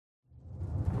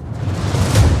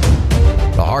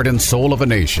heart and soul of a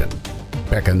nation,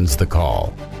 beckons the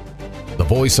call. The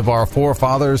voice of our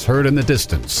forefathers heard in the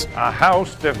distance. A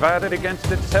house divided against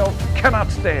itself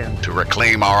cannot stand. To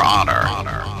reclaim our honor,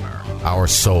 our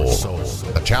soul.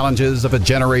 The challenges of a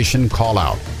generation call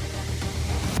out.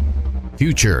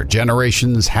 Future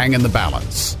generations hang in the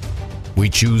balance. We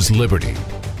choose liberty.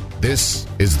 This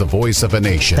is the voice of a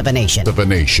nation. Of a nation. Of a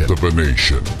nation. Of a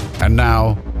nation. And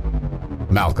now,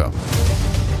 Malcolm.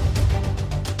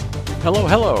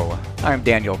 Hello. I'm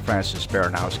Daniel Francis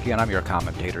Baranowski, and I'm your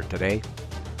commentator today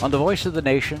on the Voice of the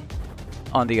Nation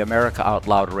on the America Out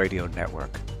Loud radio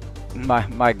network.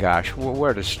 My gosh,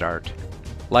 where to start?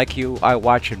 Like you, I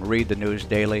watch and read the news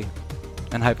daily,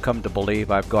 and I've come to believe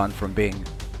I've gone from being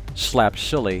slapped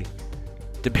silly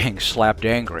to being slapped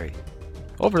angry.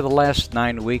 Over the last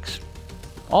 9 weeks,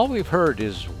 all we've heard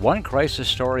is one crisis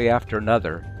story after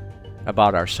another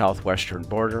about our southwestern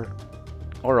border,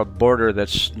 or a border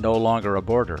that's no longer a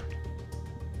border.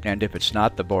 And if it's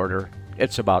not the border,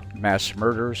 it's about mass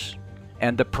murders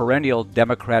and the perennial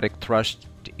Democratic thrust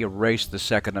to erase the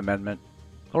Second Amendment,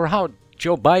 or how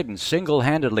Joe Biden's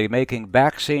single-handedly making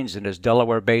vaccines in his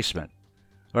Delaware basement,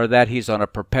 or that he's on a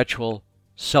perpetual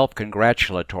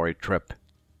self-congratulatory trip,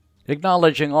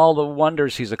 acknowledging all the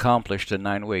wonders he's accomplished in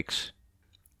 9 weeks.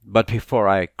 But before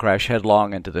I crash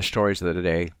headlong into the stories of the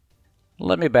day,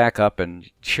 let me back up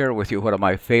and share with you one of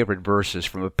my favorite verses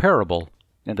from a parable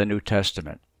in the New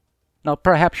Testament. Now,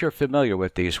 perhaps you're familiar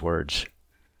with these words.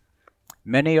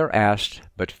 Many are asked,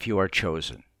 but few are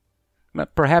chosen.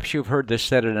 Perhaps you've heard this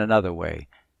said in another way.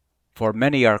 For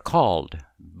many are called,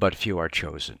 but few are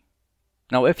chosen.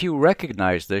 Now, if you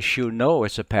recognize this, you know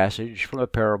it's a passage from a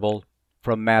parable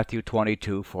from Matthew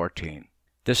 22:14.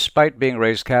 Despite being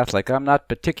raised Catholic, I'm not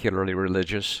particularly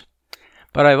religious,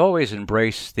 but I've always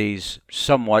embraced these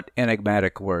somewhat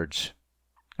enigmatic words.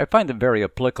 I find them very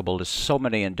applicable to so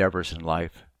many endeavors in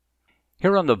life.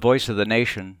 Here on the Voice of the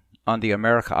Nation, on the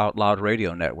America Out Loud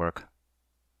radio network,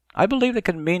 I believe it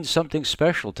can mean something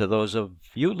special to those of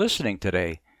you listening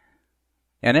today.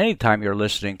 And any time you're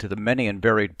listening to the many and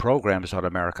varied programs on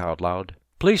America Out Loud,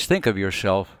 please think of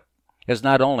yourself as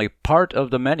not only part of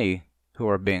the many who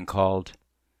are being called,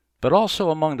 but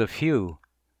also among the few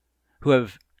who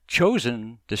have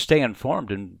chosen to stay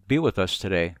informed and be with us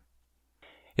today.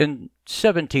 In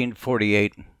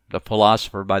 1748, the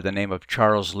philosopher by the name of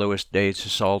Charles Louis des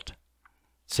Essalt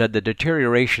said the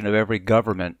deterioration of every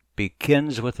government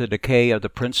begins with the decay of the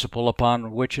principle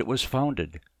upon which it was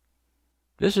founded.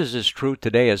 This is as true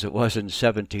today as it was in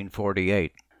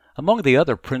 1748. Among the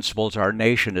other principles our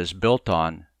nation is built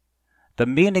on, the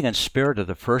meaning and spirit of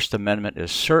the First Amendment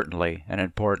is certainly an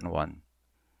important one.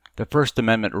 The First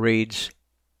Amendment reads,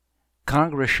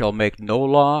 Congress shall make no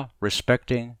law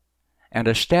respecting an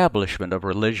establishment of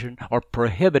religion or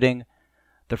prohibiting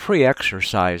the free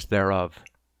exercise thereof,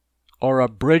 or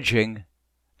abridging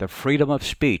the freedom of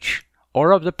speech,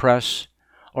 or of the press,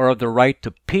 or of the right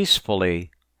to peacefully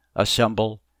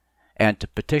assemble and to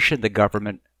petition the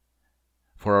government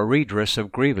for a redress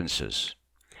of grievances.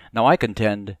 Now I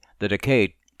contend the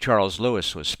decay Charles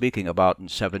Lewis was speaking about in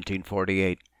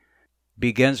 1748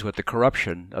 begins with the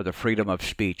corruption of the freedom of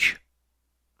speech,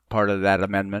 part of that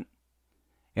amendment,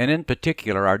 and in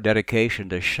particular our dedication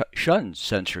to shun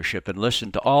censorship and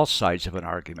listen to all sides of an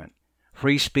argument.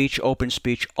 Free speech, open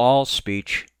speech, all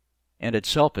speech, in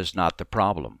itself is not the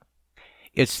problem.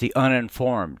 It's the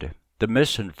uninformed, the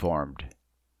misinformed,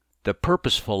 the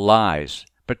purposeful lies,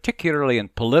 particularly in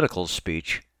political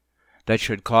speech, that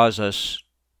should cause us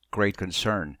great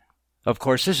concern. Of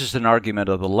course, this is an argument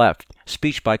of the left.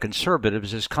 Speech by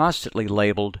conservatives is constantly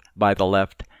labeled by the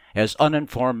left as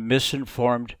uninformed,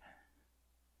 misinformed,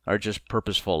 or just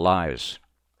purposeful lies.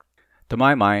 To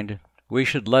my mind, we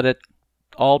should let it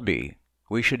all be.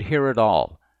 We should hear it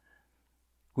all.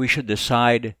 We should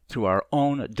decide through our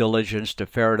own diligence to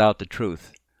ferret out the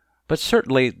truth. But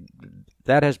certainly,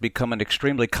 that has become an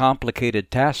extremely complicated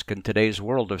task in today's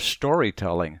world of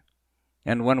storytelling.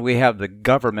 And when we have the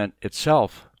government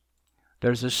itself,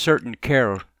 there's a certain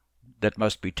care that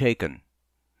must be taken.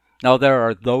 Now, there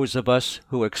are those of us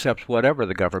who accept whatever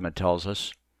the government tells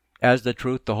us as the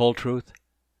truth, the whole truth,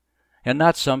 and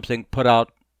not something put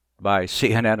out by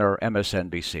CNN or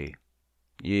MSNBC.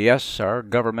 Yes, our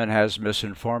government has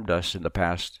misinformed us in the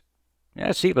past.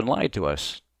 It's even lied to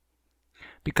us.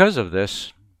 Because of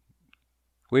this,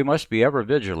 we must be ever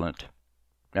vigilant.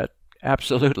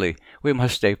 Absolutely, we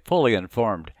must stay fully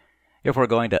informed if we're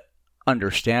going to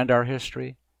understand our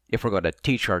history, if we're going to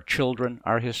teach our children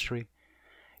our history,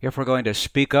 if we're going to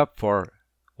speak up for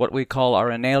what we call our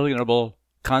inalienable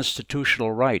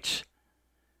constitutional rights,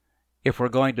 if we're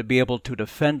going to be able to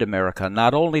defend America,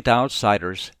 not only to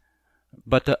outsiders,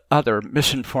 but to other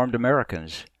misinformed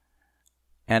Americans,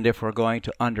 and if we're going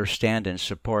to understand and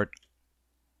support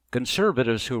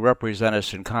conservatives who represent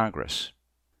us in Congress.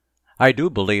 I do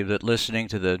believe that listening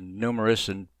to the numerous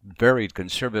and varied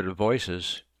conservative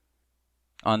voices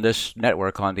on this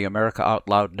network, on the America Out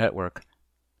Loud network,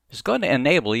 is going to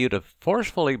enable you to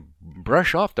forcefully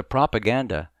brush off the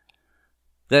propaganda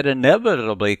that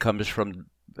inevitably comes from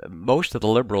most of the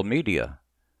liberal media,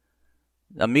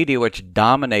 a media which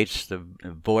dominates the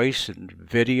voice and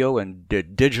video and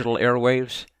digital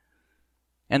airwaves,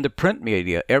 and the print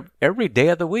media every day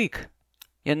of the week.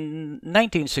 In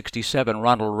 1967,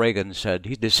 Ronald Reagan said,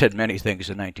 he said many things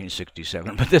in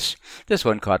 1967, but this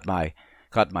one caught my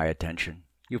attention.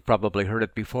 You've probably heard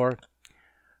it before.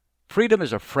 Freedom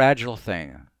is a fragile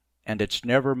thing, and it's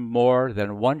never more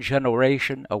than one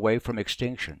generation away from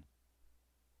extinction.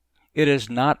 It is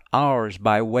not ours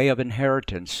by way of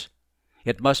inheritance.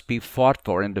 It must be fought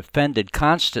for and defended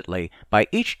constantly by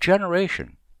each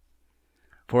generation,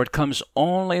 for it comes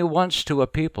only once to a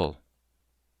people,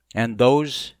 and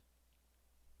those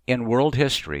in world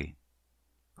history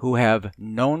who have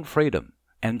known freedom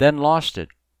and then lost it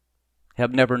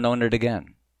have never known it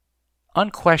again.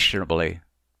 Unquestionably,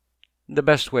 the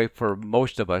best way for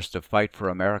most of us to fight for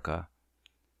America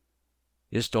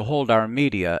is to hold our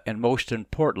media, and most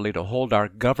importantly, to hold our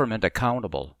government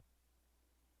accountable.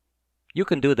 You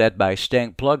can do that by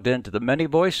staying plugged into the many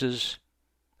voices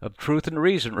of truth and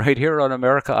reason right here on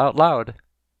America Out Loud.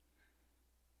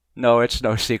 No, it's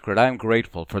no secret. I'm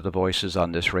grateful for the voices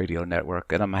on this radio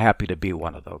network, and I'm happy to be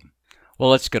one of them. Well,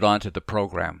 let's get on to the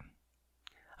program.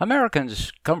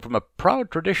 Americans come from a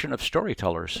proud tradition of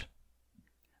storytellers.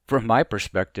 From my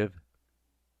perspective,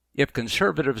 if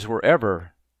conservatives were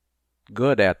ever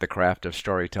good at the craft of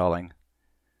storytelling,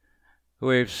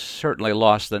 we've certainly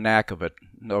lost the knack of it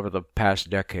over the past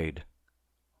decade.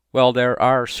 Well, there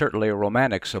are certainly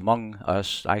romantics among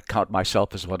us. I count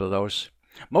myself as one of those.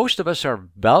 Most of us are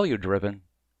value-driven,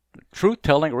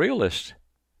 truth-telling realists.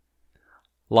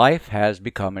 Life has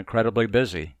become incredibly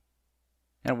busy,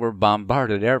 and we're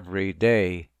bombarded every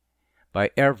day by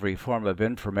every form of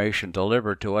information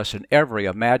delivered to us in every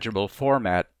imaginable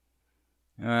format,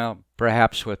 well,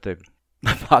 perhaps with the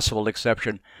possible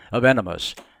exception of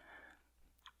enemas.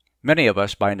 Many of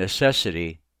us, by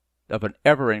necessity of an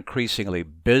ever-increasingly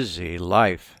busy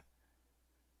life,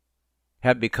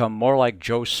 have become more like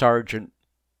Joe Sergeant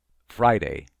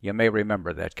Friday. You may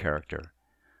remember that character.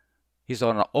 He's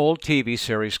on an old TV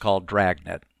series called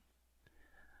Dragnet.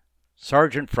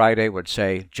 Sergeant Friday would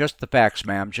say, "Just the facts,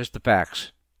 ma'am, just the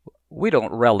facts." We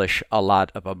don't relish a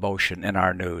lot of emotion in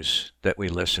our news that we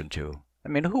listen to. I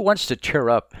mean, who wants to cheer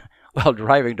up while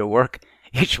driving to work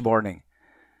each morning?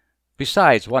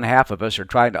 Besides, one half of us are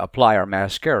trying to apply our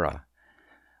mascara.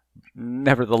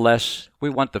 Nevertheless, we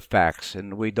want the facts,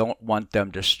 and we don't want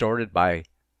them distorted by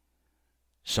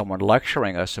someone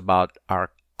lecturing us about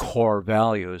our core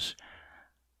values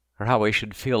or how we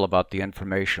should feel about the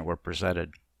information we're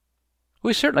presented.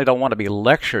 We certainly don't want to be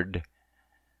lectured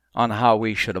on how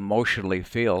we should emotionally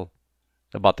feel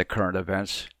about the current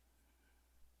events,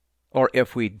 or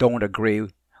if we don't agree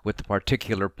with the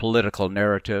particular political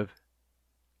narrative,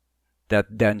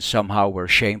 that then somehow we're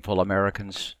shameful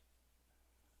Americans.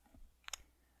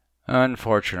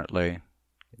 Unfortunately,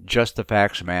 just the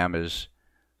facts, ma'am, is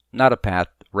not a path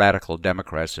radical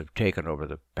Democrats have taken over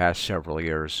the past several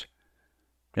years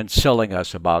in selling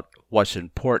us about what's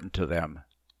important to them.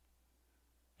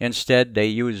 Instead, they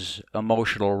use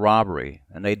emotional robbery,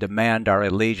 and they demand our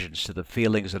allegiance to the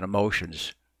feelings and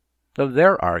emotions of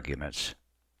their arguments.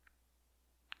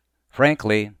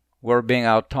 Frankly, we're being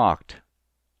out-talked.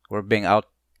 We're being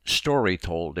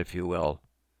out-story-told, if you will.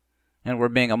 And we're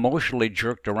being emotionally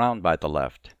jerked around by the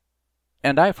left.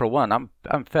 And I, for one,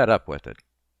 I'm fed up with it.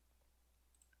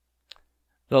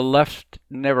 The left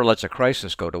never lets a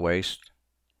crisis go to waste,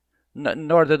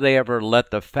 nor do they ever let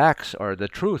the facts or the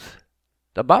truth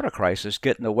about a crisis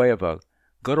get in the way of a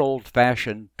good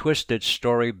old-fashioned, twisted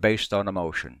story based on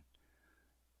emotion.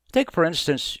 Take, for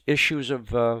instance, issues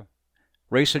of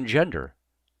race and gender.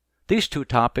 These two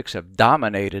topics have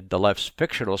dominated the left's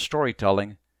fictional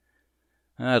storytelling,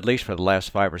 at least for the last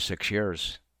 5 or 6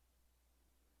 years.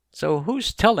 So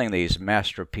who's telling these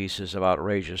masterpieces of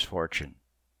outrageous fortune?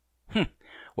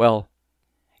 Well,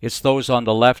 it's those on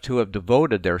the left who have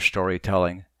devoted their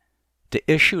storytelling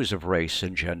to issues of race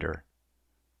and gender.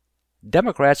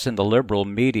 Democrats in the liberal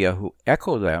media who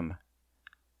echo them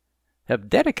have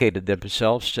dedicated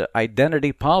themselves to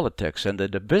identity politics and the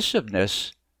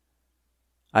divisiveness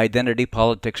identity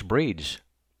politics breeds.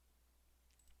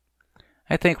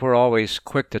 I think we're always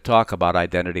quick to talk about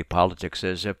identity politics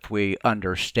as if we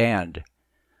understand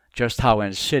just how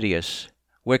insidious,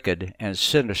 wicked, and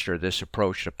sinister this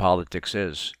approach to politics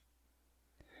is,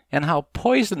 and how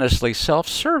poisonously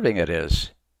self-serving it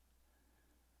is.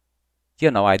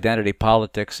 Identity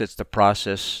politics, it's the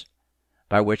process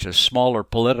by which a smaller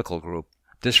political group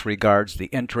disregards the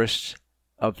interests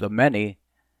of the many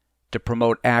to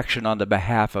promote action on the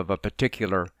behalf of a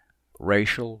particular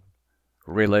racial,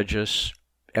 religious,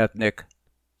 ethnic,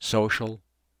 social,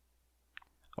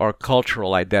 or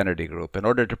cultural identity group in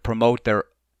order to promote their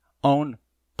own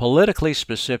politically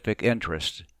specific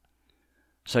interests,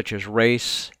 such as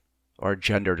race or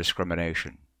gender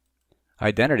discrimination.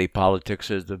 Identity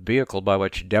politics is the vehicle by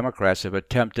which Democrats have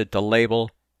attempted to label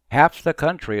half the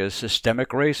country as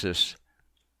systemic racist.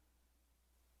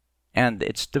 And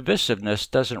its divisiveness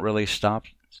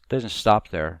doesn't stop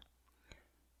there.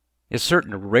 If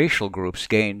certain racial groups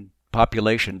gain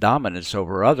population dominance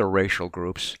over other racial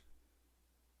groups,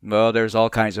 well, there's all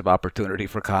kinds of opportunity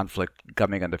for conflict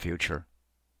coming in the future.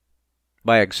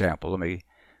 By example, let me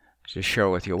just share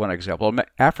with you one example.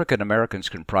 African Americans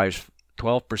comprise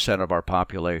 12% of our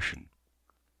population.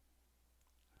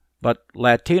 But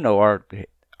Latino,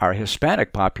 our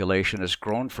Hispanic population, has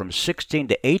grown from 16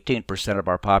 to 18% of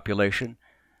our population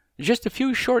in just a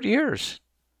few short years.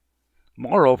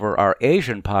 Moreover, our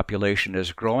Asian population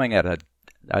is growing at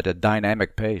a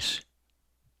dynamic pace.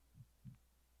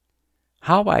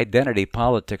 How identity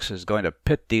politics is going to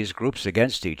pit these groups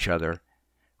against each other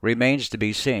remains to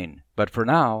be seen. But for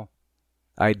now,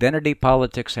 identity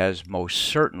politics has most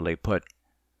certainly put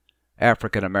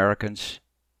African Americans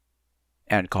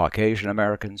and Caucasian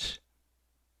Americans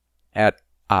at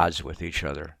odds with each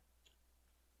other.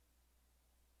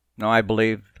 Now, I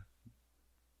believe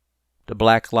the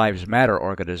Black Lives Matter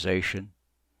organization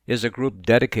is a group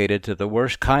dedicated to the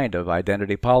worst kind of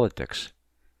identity politics.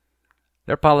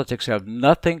 Their politics have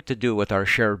nothing to do with our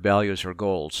shared values or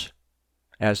goals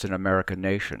as an American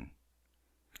nation.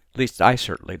 At least I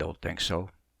certainly don't think so.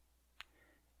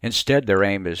 Instead, their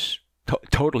aim is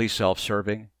totally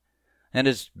self-serving, and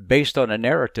is based on a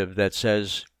narrative that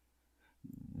says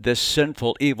this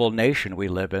sinful, evil nation we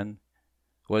live in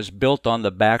was built on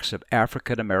the backs of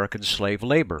African American slave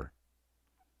labor.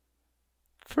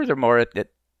 Furthermore,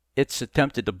 it's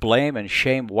attempted to blame and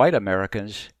shame white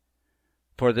Americans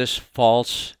for this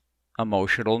false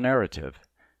emotional narrative.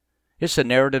 It's a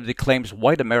narrative that claims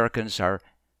white Americans are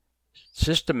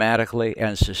systematically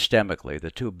and systemically, the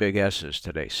two big S's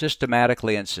today,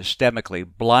 systematically and systemically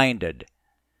blinded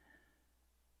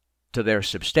to their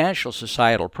substantial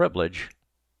societal privilege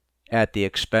at the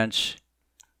expense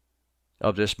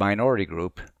of this minority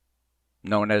group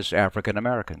known as African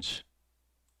Americans.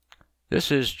 This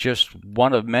is just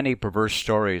one of many perverse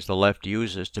stories the left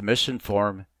uses to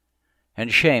misinform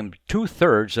and shame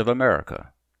 2/3 of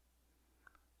America.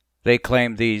 They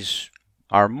claim these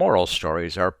are moral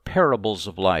stories, are parables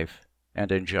of life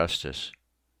and injustice.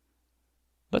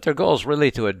 But their goal is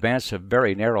really to advance a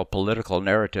very narrow political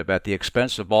narrative at the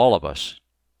expense of all of us.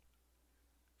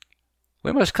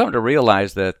 We must come to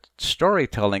realize that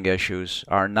storytelling issues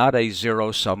are not a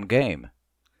zero-sum game.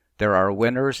 There are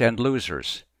winners and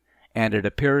losers, and it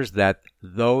appears that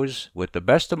those with the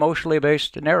best emotionally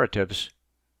based narratives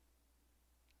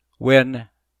win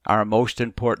our most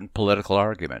important political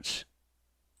arguments.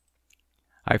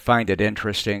 I find it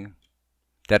interesting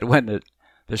that when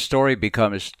the story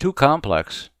becomes too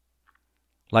complex,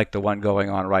 like the one going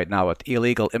on right now with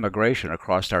illegal immigration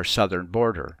across our southern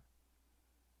border,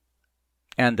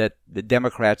 and that the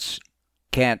Democrats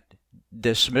can't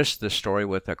dismiss the story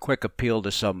with a quick appeal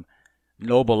to some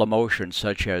noble emotion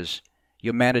such as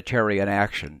humanitarian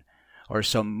action or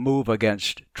some move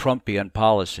against Trumpian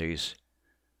policies,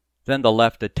 then the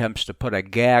left attempts to put a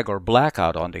gag or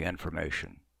blackout on the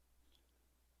information.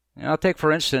 Now, take,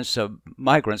 for instance,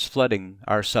 migrants flooding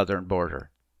our southern border.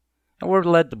 And we're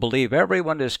led to believe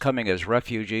everyone is coming as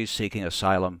refugees seeking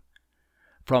asylum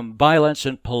from violence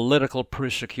and political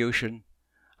persecution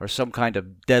or some kind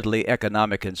of deadly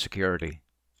economic insecurity.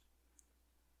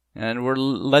 And we're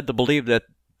led to believe that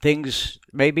things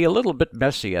may be a little bit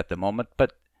messy at the moment,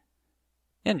 but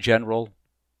in general,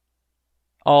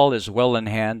 all is well in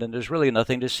hand and there's really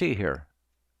nothing to see here.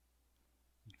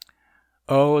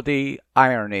 Oh, the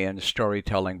irony in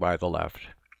storytelling by the left.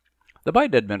 The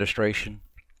Biden administration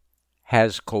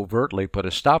has covertly put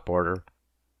a stop order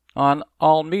on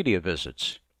all media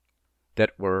visits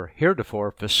that were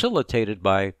heretofore facilitated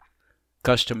by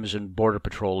Customs and Border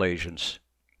Patrol agents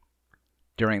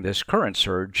during this current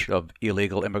surge of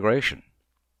illegal immigration.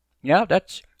 Yeah,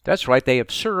 that's right. They have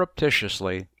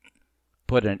surreptitiously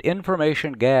put an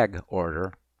information gag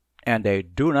order and a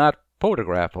do not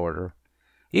photograph order,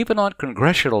 even on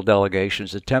congressional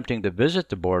delegations attempting to visit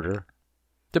the border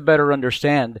to better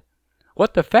understand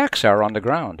what the facts are on the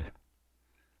ground.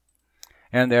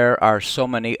 And there are so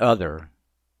many other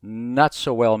not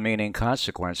so well-meaning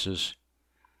consequences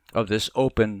of this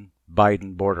open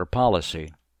Biden border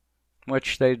policy,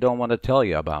 which they don't want to tell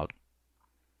you about.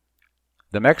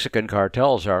 The Mexican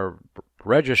cartels are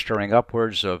registering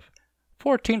upwards of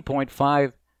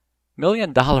 $14.5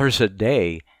 million a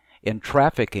day in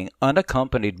trafficking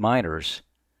unaccompanied minors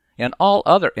and all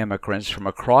other immigrants from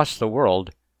across the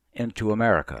world into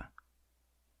America.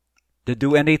 To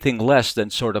do anything less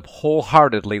than sort of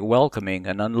wholeheartedly welcoming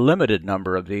an unlimited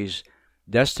number of these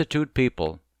destitute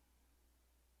people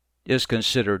is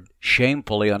considered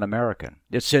shamefully un-American.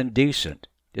 It's indecent.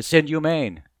 It's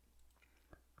inhumane.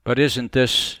 But isn't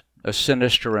this a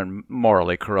sinister and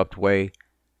morally corrupt way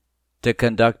to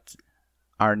conduct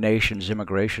our nation's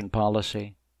immigration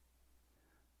policy?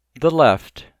 The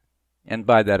left, and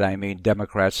by that I mean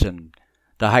Democrats and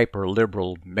the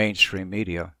hyper-liberal mainstream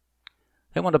media,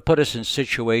 they want to put us in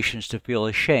situations to feel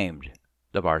ashamed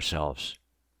of ourselves,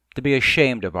 to be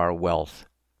ashamed of our wealth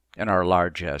and our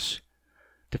largesse,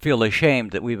 to feel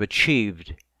ashamed that we've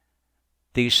achieved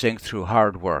these things through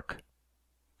hard work.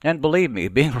 And believe me,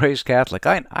 being raised Catholic,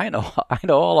 I know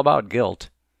all about guilt.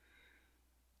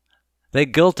 They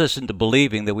guilt us into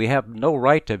believing that we have no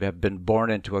right to have been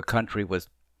born into a country with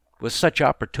such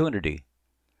opportunity.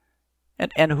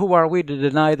 And who are we to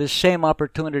deny the same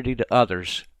opportunity to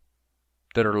others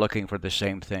that are looking for the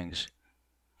same things?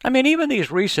 I mean, even these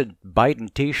recent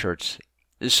Biden t-shirts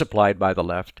supplied by the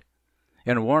left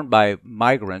and worn by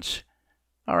migrants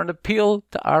are an appeal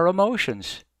to our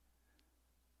emotions.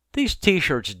 These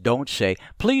t-shirts don't say,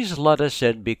 "Please let us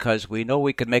in because we know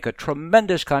we can make a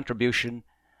tremendous contribution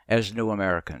as new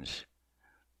Americans."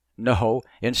 No,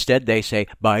 instead they say,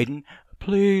 "Biden,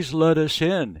 please let us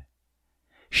in."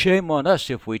 Shame on us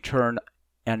if we turn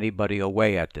anybody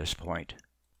away at this point.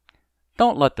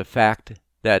 Don't let the fact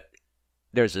that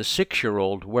there's a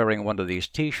 6-year-old wearing one of these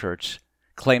t-shirts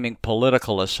claiming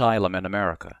political asylum in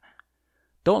America,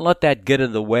 don't let that get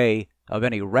in the way of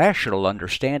any rational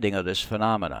understanding of this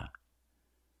phenomena.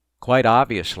 Quite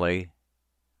obviously,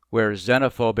 we're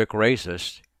xenophobic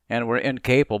racists, and we're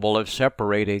incapable of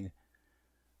separating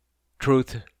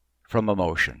truth from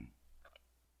emotion.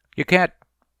 You can't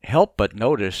help but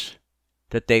notice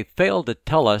that they failed to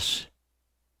tell us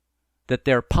that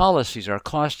their policies are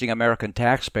costing American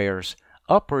taxpayers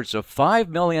upwards of $5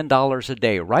 million a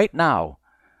day right now,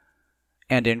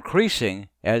 and increasing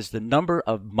as the number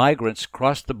of migrants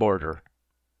cross the border.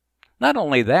 Not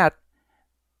only that,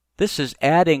 this is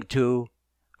adding to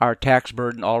our tax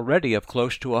burden already of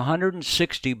close to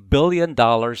 $160 billion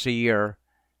a year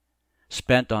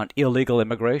spent on illegal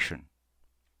immigration.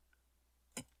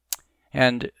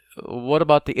 And what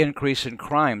about the increase in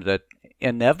crime that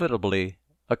inevitably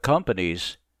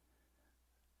accompanies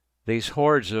these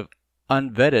hordes of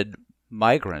unvetted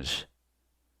migrants?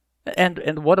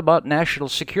 And what about national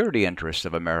security interests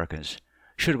of Americans?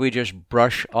 Should we just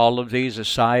brush all of these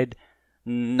aside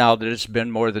now that it's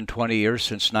been more than 20 years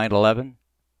since 9/11?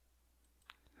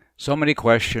 So many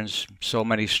questions, so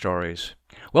many stories.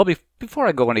 Well, before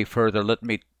I go any further, let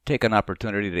me take an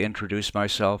opportunity to introduce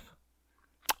myself.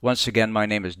 Once again, my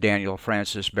name is Daniel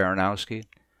Francis Baranowski,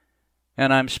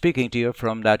 and I'm speaking to you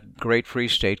from that great free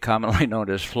state commonly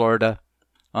known as Florida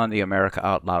on the America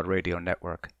Out Loud radio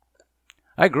network.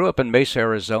 I grew up in Mesa,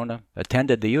 Arizona,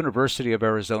 attended the University of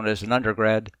Arizona as an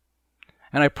undergrad,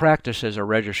 and I practiced as a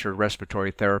registered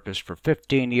respiratory therapist for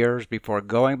 15 years before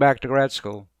going back to grad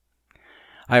school.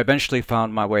 I eventually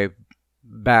found my way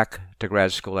back to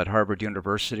grad school at Harvard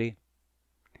University.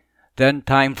 Then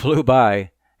time flew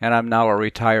by, and I'm now a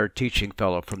retired teaching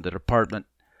fellow from the Department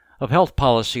of Health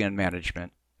Policy and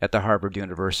Management at the Harvard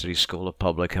University School of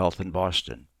Public Health in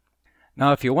Boston.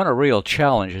 Now, if you want a real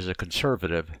challenge as a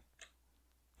conservative,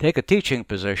 take a teaching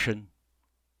position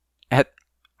at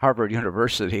Harvard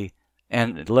University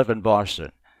and live in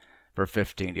Boston for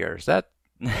 15 years.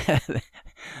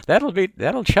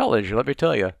 That'll challenge you, let me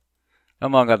tell you.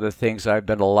 Among other things, I've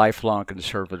been a lifelong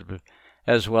conservative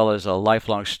as well as a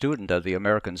lifelong student of the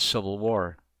American Civil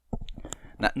War.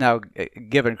 Now,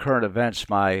 given current events,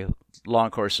 my long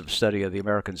course of study of the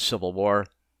American Civil War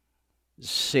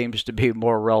seems to be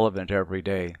more relevant every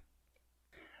day.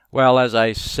 Well, as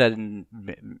I said in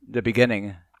the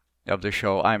beginning of the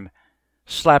show, I'm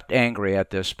slapped angry at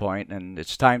this point, and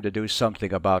it's time to do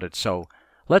something about it. So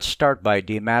let's start by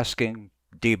demasking,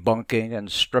 debunking,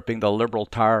 and stripping the liberal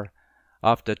tar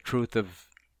off the truth of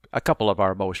a couple of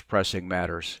our most pressing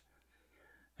matters.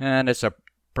 And it's a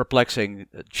perplexing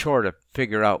chore to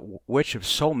figure out which of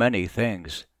so many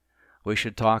things we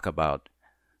should talk about.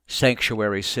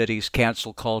 Sanctuary cities,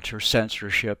 cancel culture,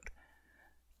 censorship.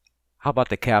 How about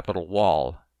the Capitol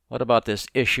wall? What about this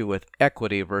issue with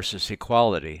equity versus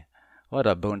equality? What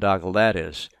a boondoggle that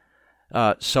is.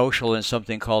 Social and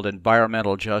something called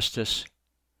environmental justice.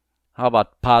 How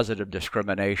about positive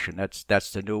discrimination?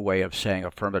 That's the new way of saying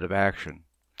affirmative action.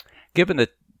 Given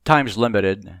that time's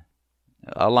limited,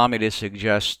 allow me to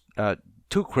suggest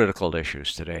two critical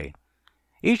issues today.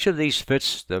 Each of these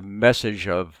fits the message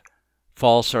of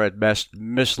false or at best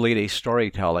misleading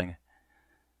storytelling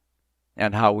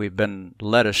and how we've been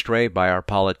led astray by our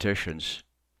politicians.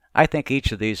 I think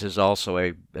each of these is also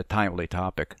a timely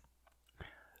topic.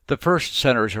 The first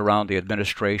centers around the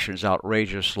administration's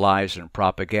outrageous lies and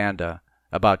propaganda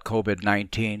about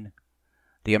COVID-19,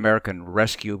 the American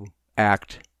Rescue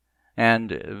Act, and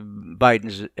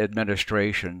Biden's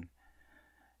administration,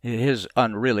 his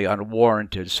really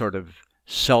unwarranted sort of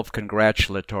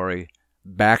self-congratulatory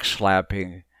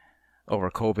backslapping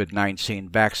over COVID-19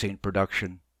 vaccine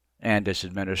production and its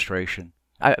administration.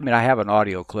 I have an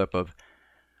audio clip of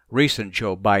recent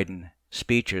Joe Biden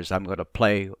speeches. I'm going to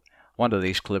play one of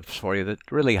these clips for you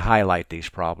that really highlight these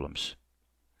problems.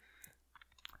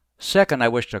 Second, I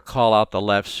wish to call out the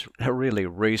left's really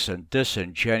recent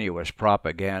disingenuous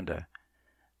propaganda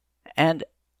and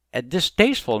a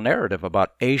distasteful narrative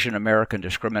about Asian American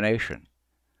discrimination.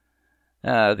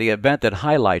 The event that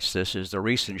highlights this is the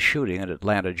recent shooting in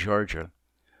Atlanta, Georgia,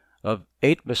 of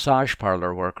 8 massage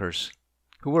parlor workers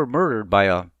who were murdered by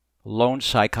a lone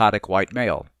psychotic white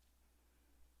male.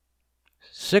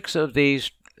 Six of these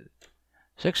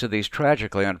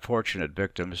tragically unfortunate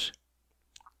victims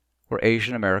were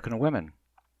Asian American women.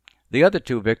 The other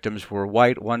 2 victims were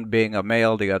white, one being a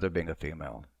male, the other being a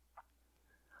female.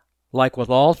 Like with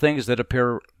all things that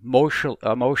appear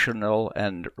emotional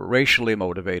and racially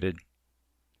motivated,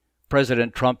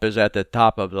 President Trump is at the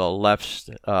top of the left's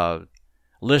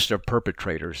list of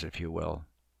perpetrators, if you will.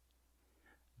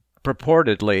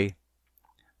 Purportedly,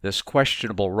 this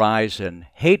questionable rise in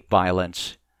hate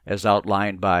violence, as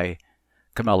outlined by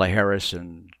Kamala Harris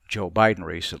and Joe Biden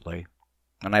recently,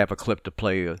 and I have a clip to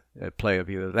play of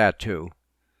you of that too,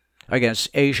 against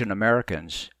Asian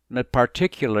Americans,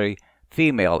 particularly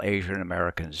female Asian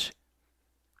Americans,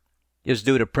 is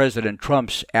due to President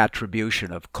Trump's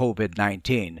attribution of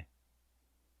COVID-19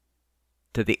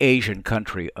 to the Asian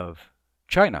country of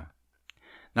China.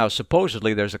 Now,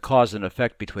 supposedly there's a cause and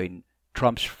effect between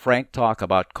Trump's frank talk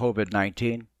about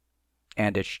COVID-19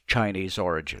 and its Chinese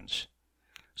origins.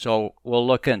 So we'll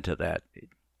look into that.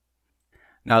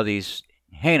 Now, these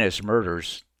heinous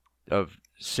murders of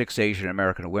 6 Asian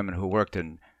American women who worked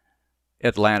in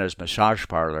Atlanta's massage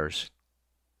parlors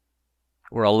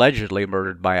were allegedly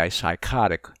murdered by a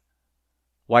psychotic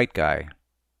white guy.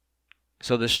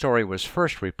 So this story was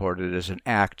first reported as an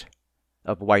act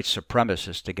of white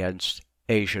supremacists against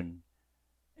Asians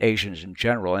in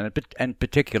general, and in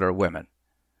particular women.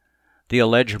 The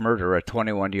alleged murderer, a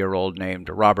 21-year-old named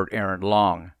Robert Aaron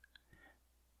Long,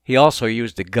 he also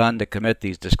used a gun to commit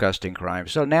these disgusting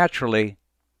crimes. So naturally,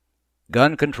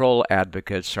 gun control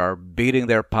advocates are beating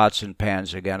their pots and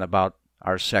pans again about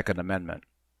our Second Amendment.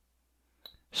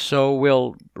 So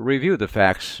we'll review the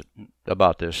facts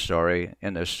about this story,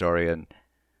 and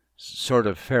sort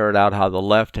of ferret out how the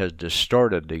left has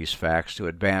distorted these facts to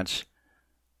advance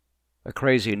a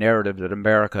crazy narrative that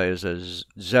America is a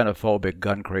xenophobic,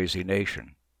 gun-crazy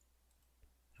nation.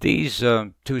 These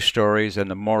 2 stories and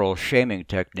the moral shaming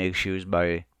techniques used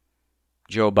by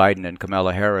Joe Biden and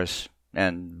Kamala Harris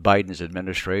and Biden's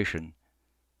administration,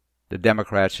 the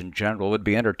Democrats in general, would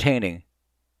be entertaining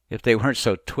if they weren't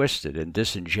so twisted and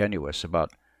disingenuous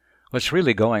about what's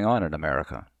really going on in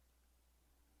America.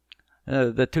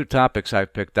 The 2 topics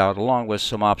I've picked out, along with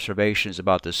some observations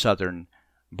about the southern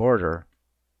border,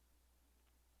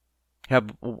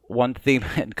 have one theme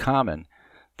in common.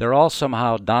 They're all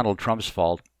somehow Donald Trump's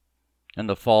fault and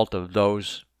the fault of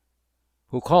those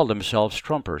who call themselves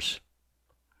Trumpers.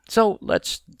 So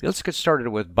let's get started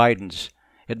with Biden's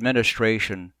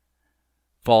administration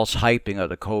false hyping of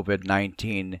the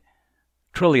COVID-19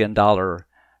 trillion-dollar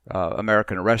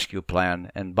American Rescue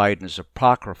Plan and Biden's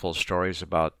apocryphal stories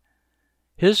about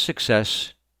his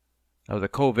success of the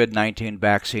COVID-19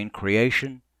 vaccine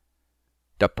creation,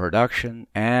 the production,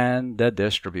 and the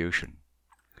distribution.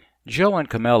 Joe and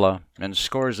Kamala and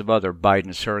scores of other Biden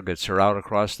surrogates are out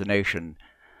across the nation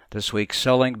this week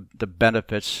selling the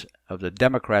benefits of the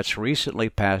Democrats' recently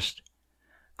passed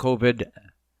COVID-19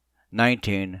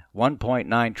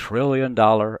 $1.9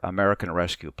 trillion American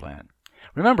Rescue Plan.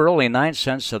 Remember, only 9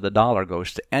 cents of the dollar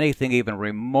goes to anything even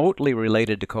remotely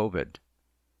related to COVID.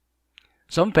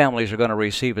 Some families are going to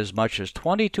receive as much as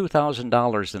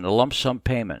 $22,000 in a lump sum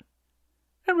payment.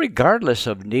 And regardless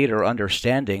of need or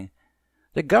understanding,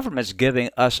 the government's giving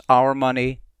us our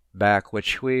money back,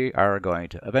 which we are going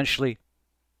to eventually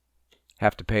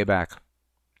have to pay back.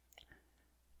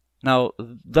 Now,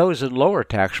 those in lower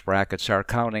tax brackets are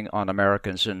counting on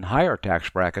Americans in higher tax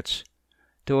brackets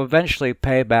to eventually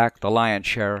pay back the lion's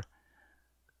share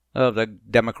of the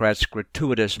Democrats'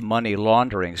 gratuitous money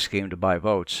laundering scheme to buy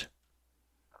votes.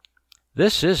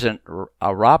 This isn't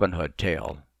a Robin Hood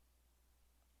tale.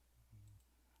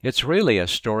 It's really a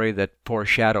story that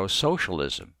foreshadows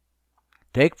socialism.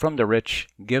 Take from the rich,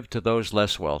 give to those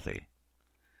less wealthy.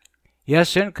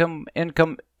 Yes, income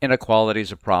inequality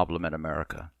is a problem in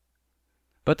America.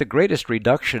 But the greatest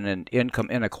reduction in income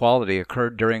inequality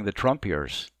occurred during the Trump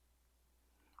years.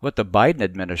 What the Biden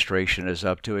administration is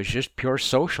up to is just pure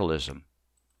socialism.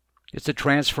 It's a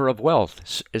transfer of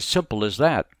wealth, as simple as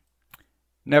that.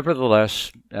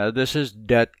 Nevertheless, this is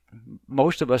debt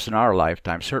most of us in our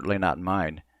lifetime, certainly not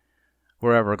mine,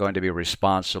 we're ever going to be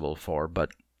responsible for, but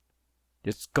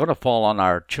it's going to fall on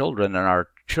our children and our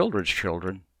children's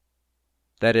children.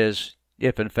 That is,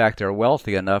 if in fact they're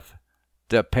wealthy enough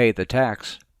to pay the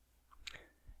tax.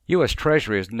 U.S.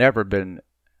 Treasury has never been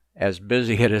as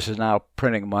busy as it is now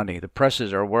printing money. The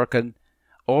presses are working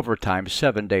overtime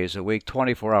 7 days a week,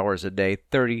 24 hours a day,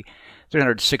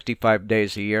 365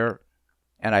 days a year,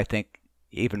 and I think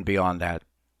even beyond that.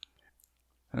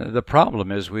 The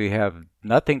problem is we have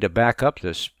nothing to back up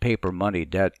this paper money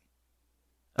debt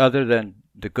other than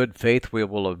the good faith we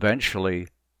will eventually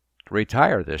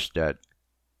retire this debt.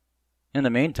 In the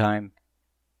meantime,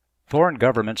 foreign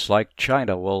governments like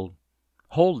China will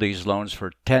hold these loans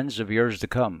for tens of years to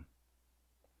come.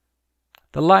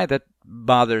 The lie that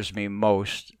bothers me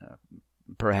most,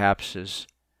 perhaps, is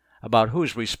about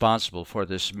who's responsible for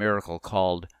this miracle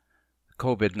called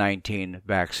COVID-19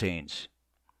 vaccines.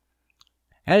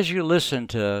 As you listen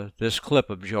to this clip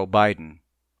of Joe Biden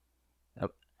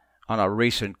on a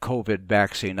recent COVID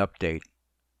vaccine update,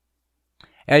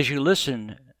 as you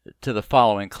listen to the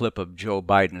following clip of Joe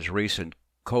Biden's recent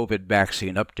COVID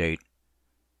vaccine update,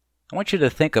 I want you to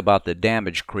think about the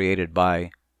damage created by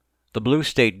the blue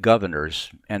state governors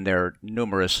and their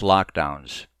numerous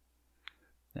lockdowns.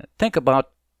 Think about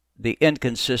the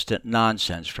inconsistent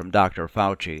nonsense from Dr.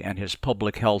 Fauci and his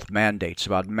public health mandates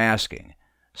about masking,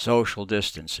 social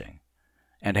distancing,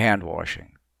 and hand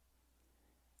washing.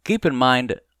 Keep in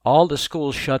mind all the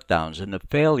school shutdowns and the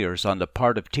failures on the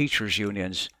part of teachers'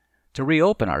 unions to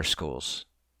reopen our schools.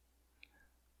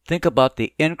 Think about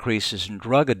the increases in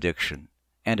drug addiction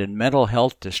and in mental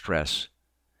health distress,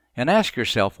 and ask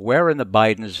yourself where in the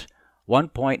Biden's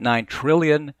 $1.9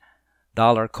 trillion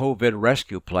COVID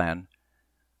rescue plan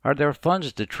are there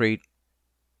funds to treat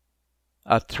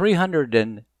a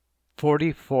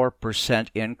 344%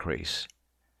 increase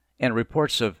in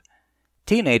reports of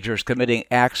teenagers committing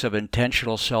acts of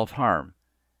intentional self-harm.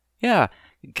 Yeah,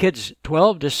 kids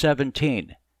 12 to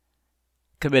 17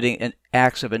 committing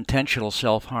acts of intentional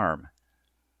self-harm.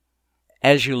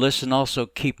 As you listen, also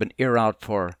keep an ear out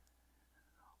for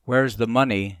where's the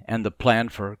money and the plan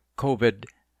for COVID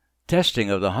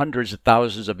testing of the hundreds of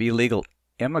thousands of illegal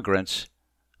immigrants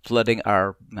flooding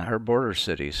our border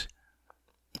cities.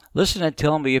 Listen and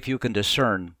tell me if you can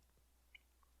discern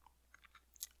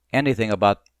anything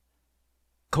about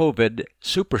COVID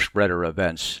superspreader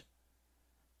events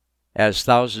as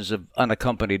thousands of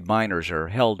unaccompanied minors are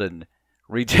held in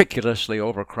ridiculously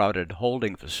overcrowded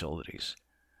holding facilities.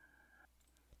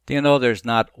 Do you know there's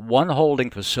not one holding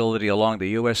facility along the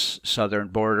U.S. southern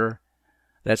border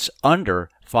that's under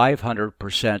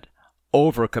 500%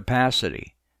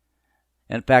 overcapacity?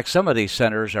 In fact, some of these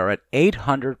centers are at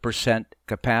 800%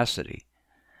 capacity.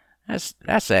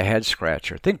 That's a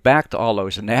head-scratcher. Think back to all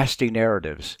those nasty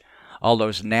narratives, all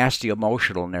those nasty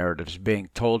emotional narratives being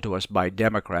told to us by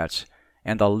Democrats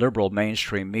and the liberal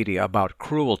mainstream media about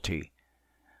cruelty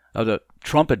of the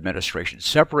Trump administration,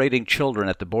 separating children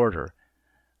at the border,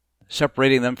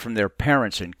 separating them from their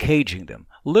parents and caging them,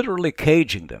 literally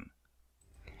caging them.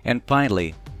 And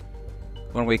finally,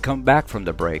 when we come back from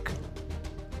the break,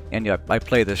 and I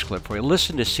play this clip for you,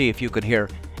 listen to see if you can hear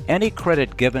any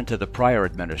credit given to the prior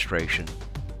administration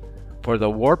for the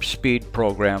warp speed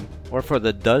program or for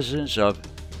the dozens of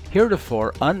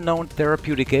heretofore unknown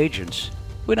therapeutic agents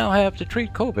we now have to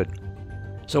treat COVID.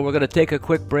 So we're going to take a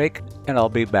quick break, and I'll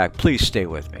be back. Please stay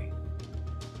with me.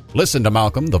 Listen to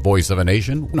Malcolm, the Voice of a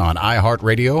Nation, on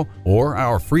iHeartRadio or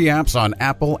our free apps on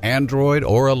Apple, Android,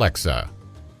 or Alexa.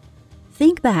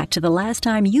 Think back to the last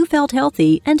time you felt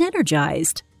healthy and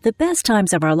energized. The best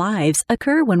times of our lives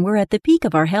occur when we're at the peak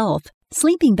of our health,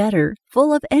 sleeping better,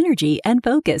 full of energy and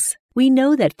focus. We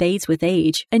know that fades with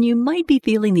age, and you might be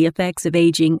feeling the effects of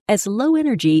aging as low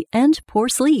energy and poor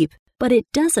sleep. But it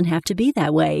doesn't have to be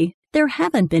that way. There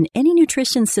haven't been any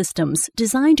nutrition systems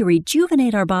designed to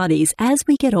rejuvenate our bodies as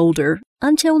we get older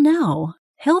until now.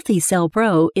 Healthy Cell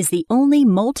Pro is the only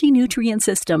multi-nutrient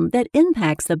system that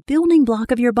impacts the building block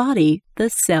of your body, the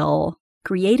cell.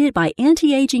 Created by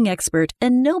anti-aging expert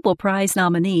and Nobel Prize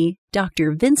nominee,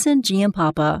 Dr. Vincent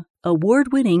Giampapa,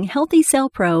 award-winning Healthy Cell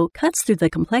Pro cuts through the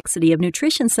complexity of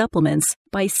nutrition supplements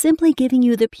by simply giving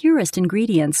you the purest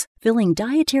ingredients, filling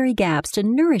dietary gaps to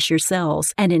nourish your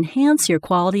cells and enhance your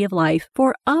quality of life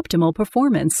for optimal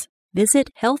performance.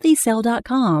 Visit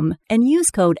healthycell.com and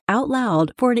use code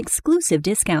OUTLOUD for an exclusive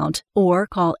discount, or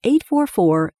call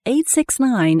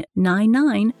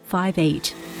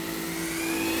 844-869-9958.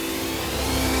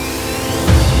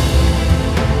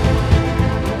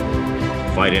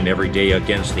 Fighting every day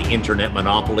against the internet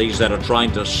monopolies that are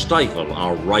trying to stifle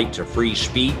our right to free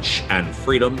speech and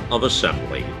freedom of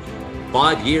assembly.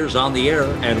 5 years on the air,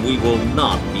 and we will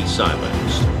not be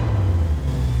silenced.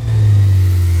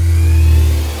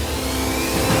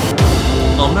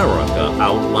 America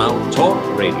Out Loud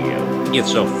Talk Radio.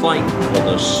 It's a fight for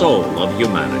the soul of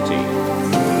humanity.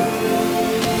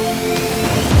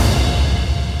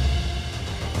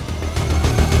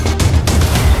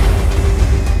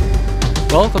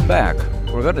 Welcome back.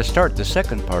 We're going to start the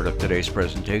second part of today's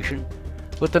presentation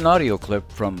with an audio clip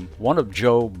from one of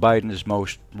Joe Biden's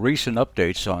most recent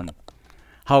updates on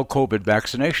how COVID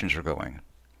vaccinations are going.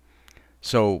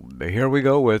 So here we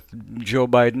go with Joe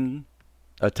Biden,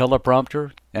 a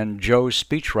teleprompter, and Joe's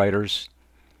speechwriters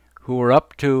who are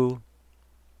up to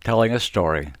telling a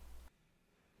story.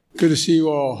 Good to see you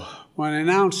all. When I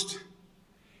announced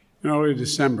in early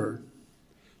December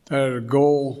that I had a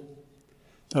goal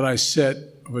that I set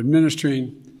of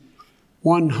administering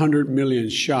 100 million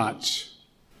shots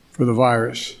for the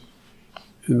virus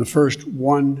in the first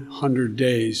 100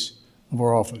 days of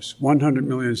our office. 100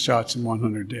 million shots in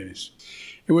 100 days.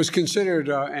 It was considered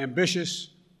ambitious.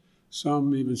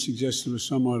 Some even suggested it was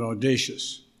somewhat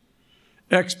audacious.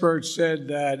 Experts said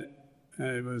that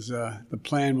the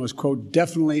plan was, quote,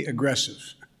 definitely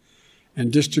aggressive,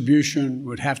 and distribution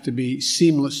would have to be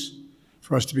seamless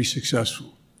for us to be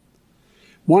successful.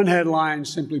 One headline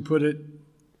simply put it,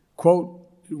 quote,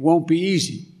 it won't be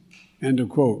easy, end of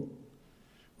quote.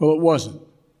 Well, it wasn't.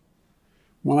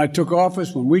 When we took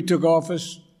office,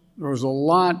 there was a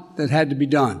lot that had to be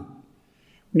done.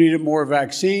 We needed more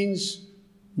vaccines,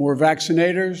 more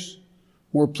vaccinators,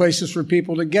 more places for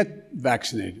people to get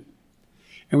vaccinated.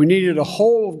 And we needed a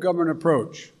whole-of-government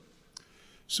approach.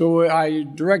 So I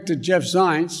directed Jeff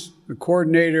Zients, the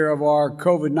coordinator of our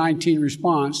COVID-19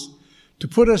 response, to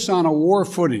put us on a war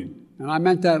footing, and I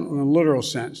meant that in a literal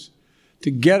sense, to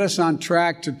get us on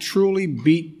track to truly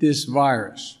beat this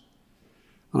virus.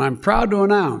 And I'm proud to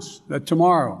announce that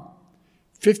tomorrow,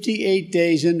 58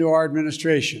 days into our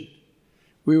administration,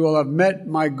 we will have met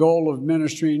my goal of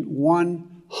administering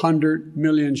 100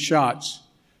 million shots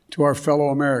to our fellow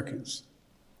Americans.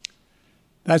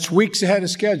 That's weeks ahead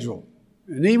of schedule,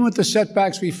 and even with the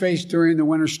setbacks we faced during the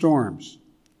winter storms.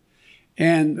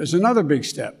 And there's another big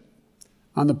step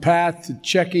on the path to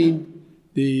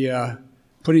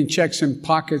putting checks in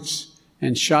pockets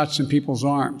and shots in people's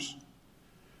arms.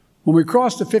 When we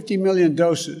crossed the 50 million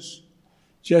doses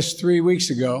just 3 weeks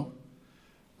ago,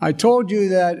 I told you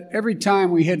that every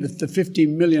time we hit the 50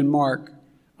 million mark,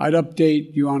 I'd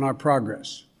update you on our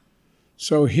progress.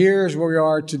 So here's where we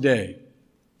are today.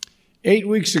 8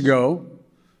 weeks ago,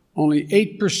 only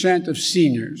 8% of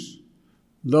seniors,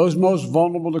 those most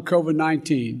vulnerable to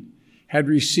COVID-19, had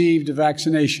received a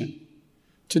vaccination.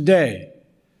 Today,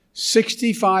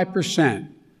 65%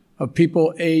 of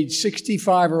people aged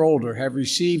 65 or older have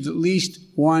received at least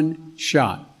one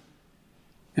shot,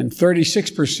 and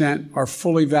 36% are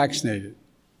fully vaccinated.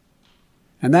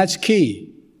 And that's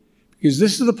key, because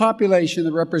this is the population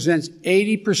that represents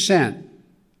 80%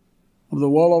 of the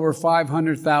well over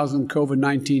 500,000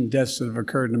 COVID-19 deaths that have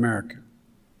occurred in America.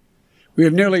 We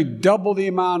have nearly double the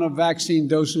amount of vaccine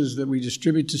doses that we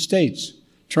distribute to states,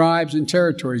 tribes, and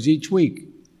territories each week.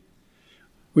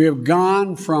 We have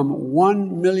gone from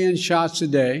 1 million shots a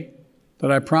day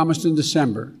that I promised in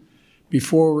December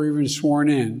before we were even sworn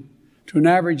in to an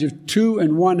average of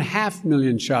 2.5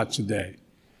 million shots a day,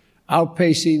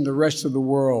 outpacing the rest of the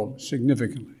world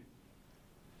significantly.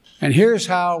 And here's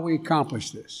how we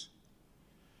accomplished this.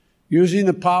 Using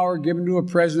the power given to a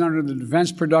president under the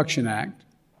Defense Production Act,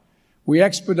 we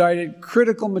expedited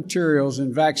critical materials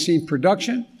in vaccine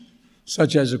production,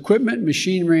 such as equipment,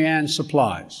 machinery, and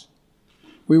supplies.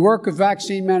 We work with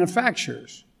vaccine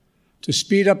manufacturers to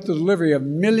speed up the delivery of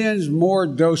millions more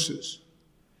doses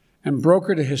and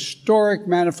brokered a historic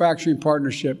manufacturing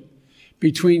partnership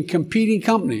between competing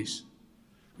companies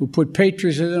who put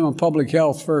patriotism and public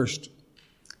health first.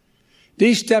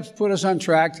 These steps put us on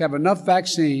track to have enough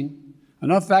vaccine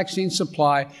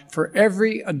supply for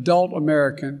every adult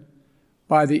American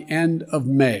by the end of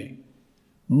May,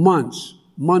 months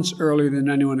earlier than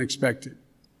anyone expected.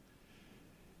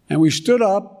 And we stood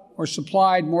up or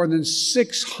supplied more than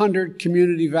 600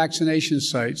 community vaccination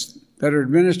sites that are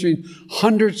administering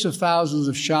hundreds of thousands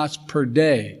of shots per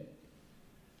day.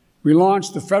 We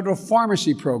launched the federal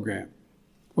pharmacy program,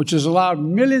 which has allowed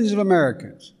millions of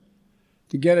Americans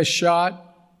to get a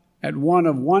shot at one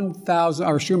of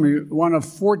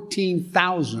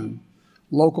 14,000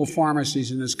 local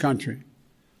pharmacies in this country,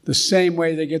 the same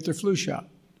way they get their flu shot.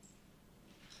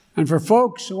 And for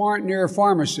folks who aren't near a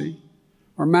pharmacy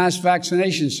or mass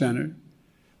vaccination center,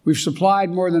 we've supplied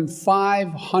more than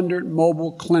 500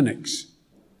 mobile clinics,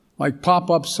 like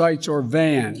pop-up sites or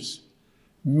vans,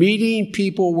 meeting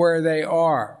people where they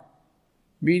are.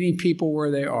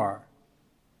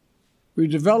 We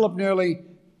deployed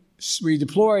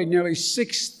nearly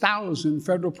 6,000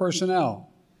 federal personnel,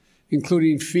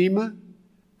 including FEMA,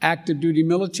 active duty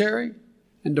military,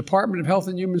 and Department of Health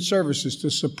and Human Services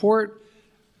to support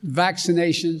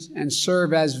vaccinations and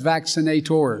serve as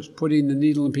vaccinators, putting the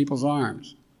needle in people's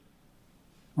arms.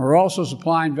 We're also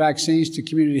supplying vaccines to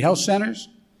community health centers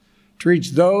to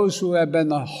reach those who have been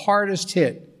the hardest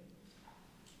hit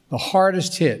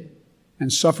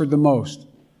and suffered the most,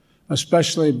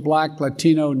 especially Black,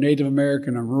 Latino, Native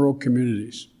American, and rural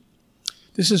communities.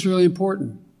 This is really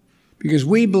important because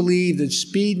we believe that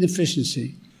speed and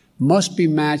efficiency must be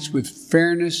matched with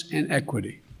fairness and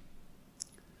equity.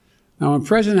 Now, when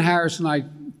President Harris and I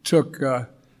took a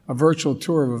virtual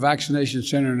tour of a vaccination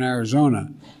center in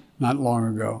Arizona not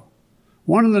long ago,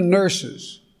 one of the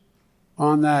nurses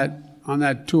on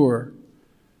that tour,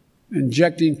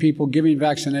 injecting people, giving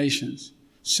vaccinations,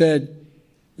 said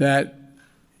that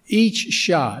each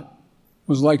shot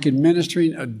was like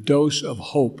administering a dose of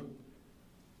hope.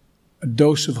 A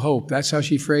dose of hope. That's how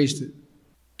she phrased it.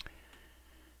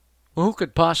 Well, who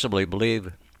could possibly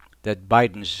believe that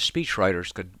Biden's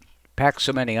speechwriters could pack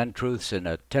so many untruths in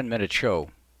a 10-minute show?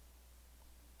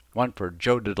 One for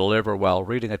Joe to deliver while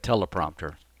reading a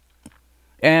teleprompter.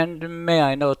 And may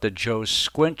I note that Joe's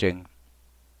squinting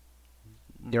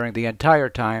during the entire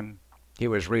time he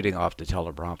was reading off the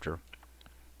teleprompter.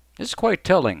 It's quite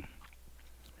telling.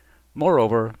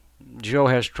 Moreover, Joe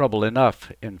has trouble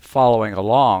enough in following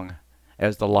along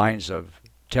as the lines of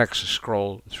text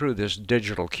scroll through this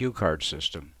digital cue card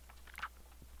system.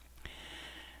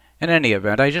 In any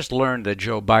event, I just learned that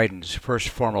Joe Biden's first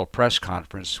formal press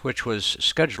conference, which was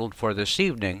scheduled for this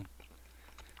evening,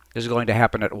 is going to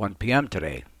happen at 1 p.m.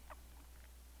 today.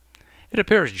 It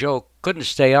appears Joe couldn't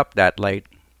stay up that late,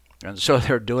 and so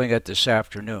they're doing it this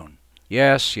afternoon.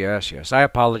 Yes, I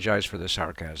apologize for the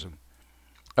sarcasm.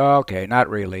 Okay, not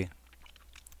really.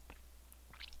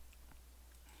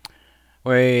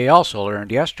 We also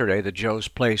learned yesterday that Joe's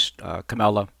placed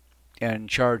Kamala in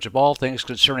charge of all things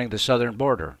concerning the southern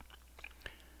border.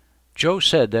 Joe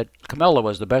said that Kamala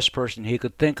was the best person he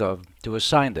could think of to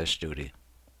assign this duty.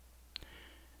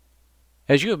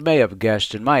 As you may have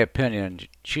guessed, in my opinion,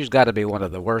 she's got to be one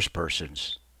of the worst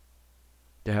persons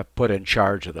to have put in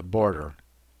charge of the border.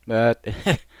 But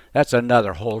that's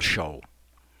another whole show.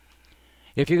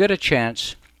 If you get a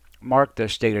chance, mark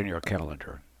this date in your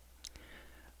calendar.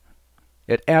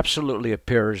 It absolutely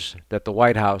appears that the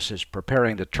White House is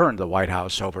preparing to turn the White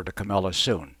House over to Kamala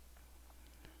soon.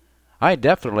 I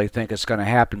definitely think it's going to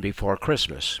happen before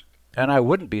Christmas, and I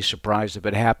wouldn't be surprised if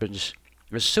it happens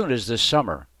as soon as this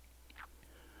summer.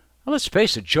 Well, let's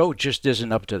face it, Joe just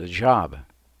isn't up to the job.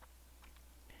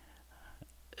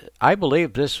 I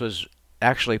believe this was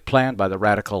actually planned by the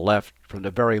radical left from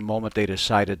the very moment they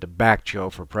decided to back Joe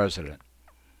for president.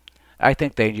 I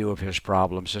think they knew of his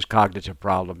problems, his cognitive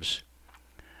problems.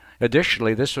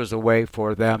 Additionally, this was a way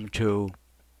for them to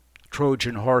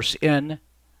Trojan horse in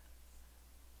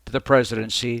to the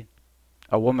presidency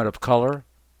a woman of color,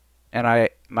 and I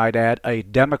might add a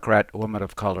Democrat woman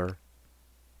of color,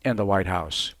 in the White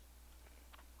House.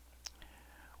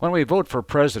 When we vote for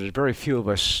president, very few of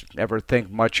us ever think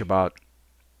much about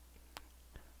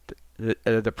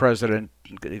the president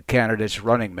candidates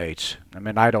running mates. I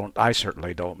mean, I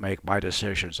certainly don't make my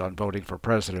decisions on voting for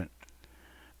president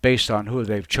based on who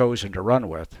they've chosen to run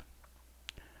with.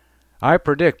 I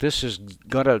predict this is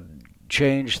going to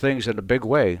change things in a big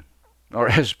way, or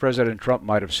as President Trump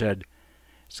might have said,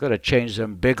 it's going to change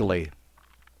them bigly.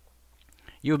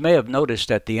 You may have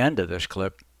noticed at the end of this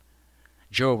clip,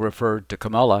 Joe referred to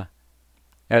Kamala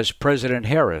as President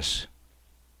Harris.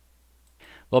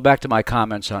 Well, back to my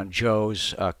comments on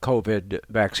Joe's COVID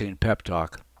vaccine pep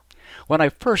talk. When I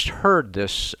first heard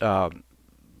this, I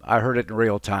heard it in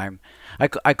real time.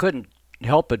 I couldn't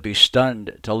help but be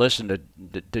stunned to listen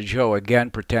to Joe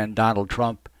again pretend Donald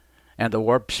Trump and the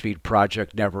Warp Speed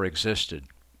Project never existed.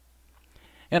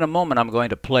 In a moment, I'm going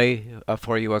to play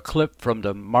for you a clip from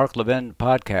the Mark Levin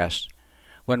podcast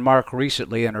when Mark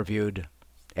recently interviewed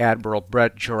Admiral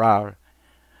Brett Giroir,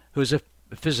 who's a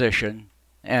physician,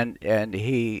 and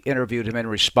he interviewed him in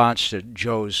response to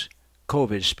Joe's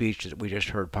COVID speech that we just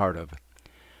heard part of.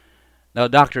 Now,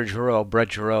 Dr. Giroir, Brett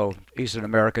Giroir, he's an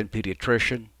American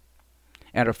pediatrician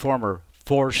and a former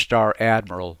 4-star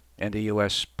admiral in the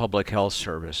U.S. Public Health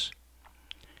Service.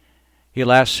 He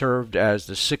last served as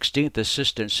the 16th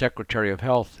Assistant Secretary of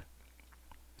Health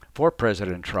for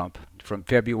President Trump from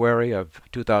February of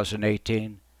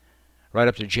 2018 right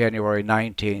up to January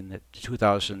 19,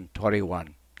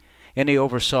 2021. And he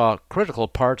oversaw critical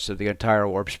parts of the entire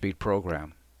Warp Speed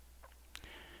program.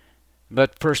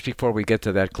 But first, before we get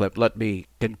to that clip, let me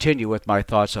continue with my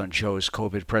thoughts on Joe's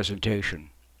COVID presentation.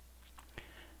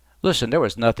 Listen, there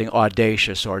was nothing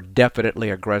audacious or definitely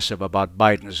aggressive about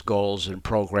Biden's goals and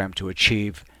program to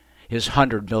achieve his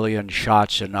 100 million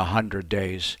shots in 100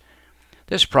 days.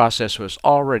 This process was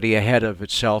already ahead of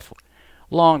itself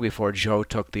long before Joe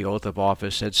took the oath of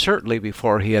office, and certainly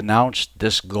before he announced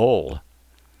this goal.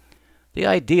 The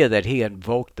idea that he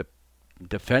invoked the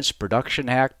Defense Production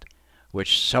Act,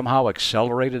 which somehow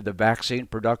accelerated the vaccine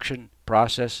production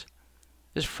process,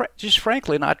 is just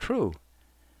frankly not true.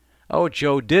 Oh,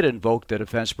 Joe did invoke the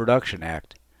Defense Production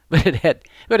Act, but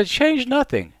it changed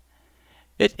nothing.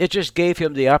 It just gave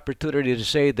him the opportunity to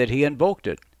say that he invoked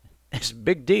it. It's a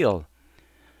big deal.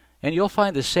 And you'll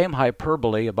find the same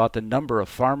hyperbole about the number of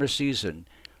pharmacies and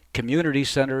community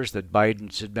centers that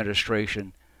Biden's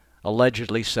administration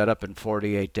allegedly set up in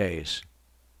 48 days.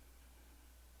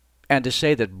 And to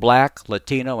say that Black,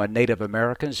 Latino, and Native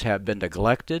Americans have been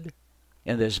neglected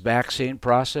in this vaccine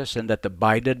process, and that the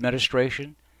Biden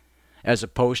administration, as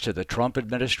opposed to the Trump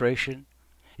administration,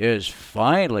 is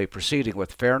finally proceeding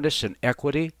with fairness and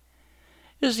equity,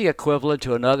 is the equivalent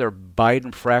to another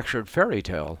Biden-fractured fairy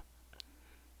tale.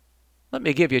 Let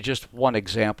me give you just one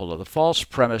example of the false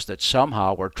premise that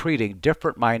somehow we're treating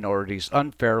different minorities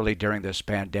unfairly during this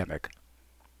pandemic.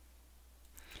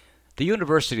 The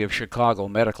University of Chicago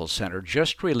Medical Center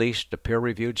just released a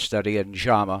peer-reviewed study in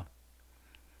JAMA.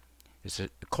 It's a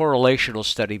correlational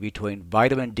study between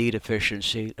vitamin D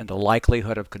deficiency and the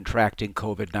likelihood of contracting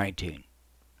COVID-19,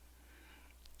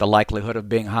 the likelihood of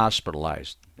being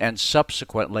hospitalized, and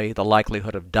subsequently the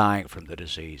likelihood of dying from the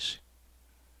disease.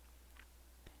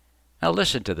 Now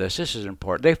listen to this. This is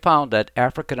important. They found that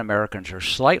African Americans are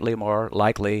slightly more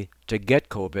likely to get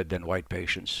COVID than white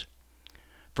patients.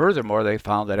 Furthermore, they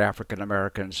found that African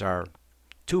Americans are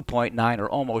 2.9 or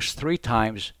almost 3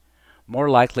 times more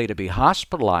likely to be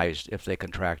hospitalized if they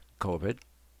contract COVID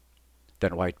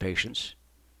than white patients,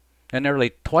 and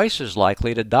nearly twice as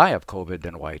likely to die of COVID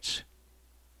than whites.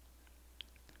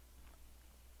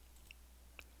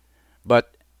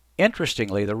 But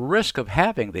interestingly, the risk of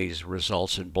having these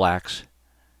results in blacks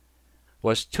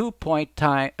was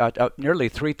nearly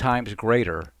 3 times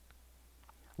greater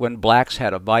when blacks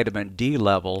had a vitamin D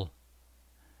level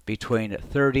between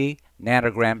 30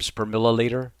 nanograms per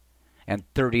milliliter and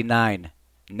 39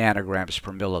 nanograms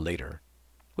per milliliter,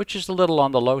 which is a little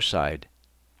on the low side.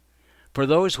 For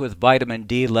those with vitamin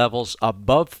D levels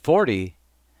above 40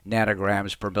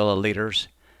 nanograms per milliliters,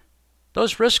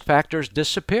 those risk factors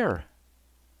disappear.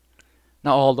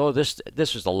 Now, although this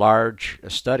is a large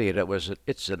study and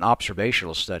it's an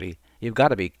observational study, you've got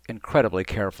to be incredibly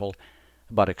careful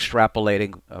about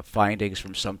extrapolating findings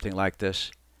from something like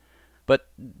this. But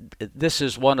this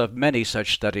is one of many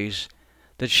such studies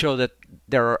that show that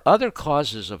there are other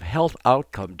causes of health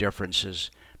outcome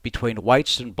differences between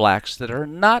whites and blacks that are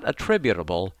not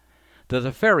attributable to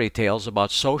the fairy tales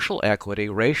about social equity,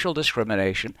 racial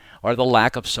discrimination, or the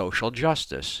lack of social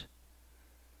justice.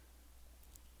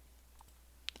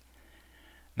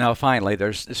 Now, finally,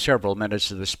 there's several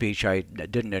minutes of the speech I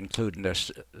didn't include in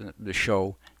the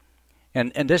show.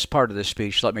 And in this part of the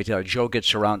speech, let me tell you, Joe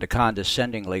gets around to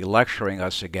condescendingly lecturing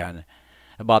us again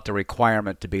about the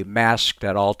requirement to be masked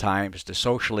at all times, to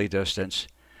socially distance,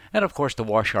 and of course to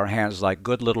wash our hands like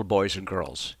good little boys and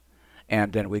girls.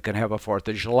 And then we can have a 4th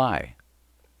of July.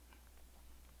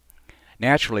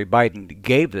 Naturally, Biden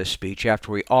gave this speech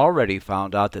after we already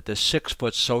found out that the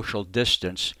 6-foot social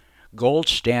distance gold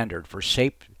standard for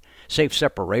safe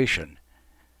separation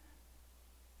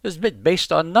has been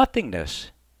based on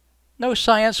nothingness. No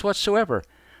science whatsoever.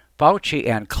 Fauci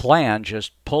and clan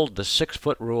just pulled the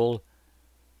 6-foot rule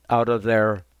out of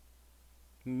their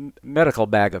medical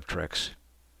bag of tricks.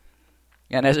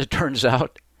 And as it turns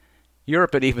out,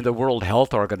 Europe and even the World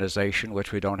Health Organization,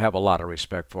 which we don't have a lot of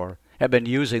respect for, have been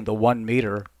using the 1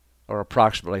 meter, or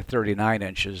approximately 39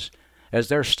 inches, as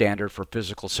their standard for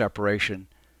physical separation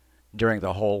during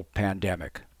the whole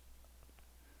pandemic.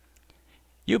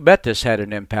 You bet this had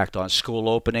an impact on school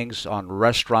openings, on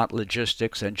restaurant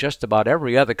logistics, and just about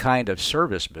every other kind of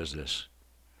service business.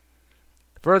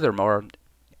 Furthermore,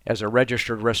 as a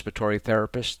registered respiratory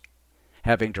therapist,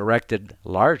 having directed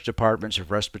large departments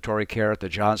of respiratory care at the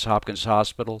Johns Hopkins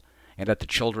Hospital and at the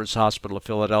Children's Hospital of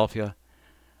Philadelphia,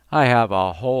 I have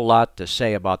a whole lot to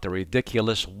say about the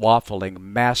ridiculous, waffling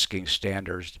masking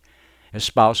standards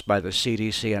espoused by the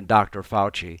CDC and Dr.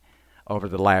 Fauci over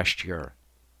the last year.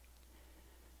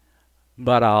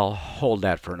 But I'll hold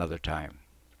that for another time.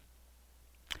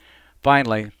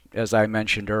 Finally, as I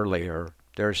mentioned earlier,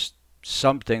 there's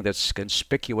something that's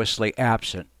conspicuously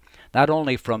absent, not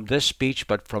only from this speech,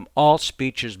 but from all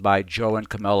speeches by Joe and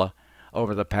Kamala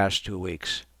over the past 2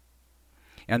 weeks.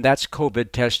 And that's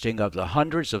COVID testing of the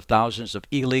hundreds of thousands of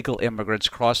illegal immigrants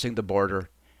crossing the border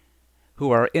who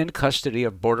are in custody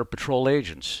of Border Patrol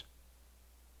agents.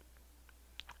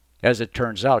 As it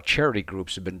turns out, charity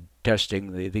groups have been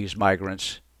testing these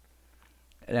migrants,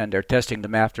 and they're testing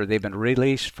them after they've been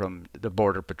released from the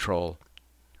Border Patrol,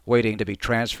 waiting to be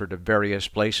transferred to various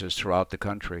places throughout the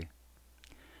country.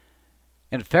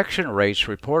 Infection rates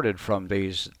reported from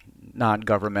these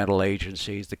non-governmental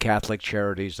agencies, the Catholic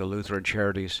charities, the Lutheran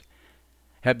charities,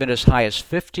 have been as high as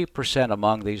 50%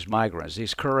 among these migrants,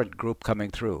 these current group coming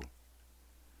through.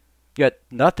 Yet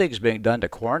nothing's being done to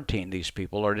quarantine these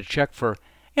people or to check for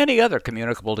any other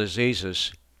communicable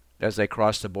diseases as they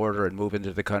cross the border and move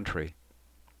into the country.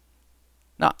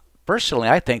 Now, personally,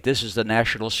 I think this is the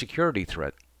national security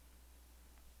threat.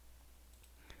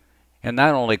 And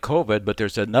not only COVID, but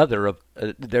there's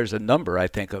a number, I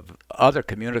think, of other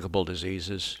communicable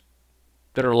diseases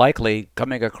that are likely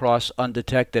coming across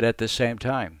undetected at the same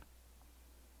time.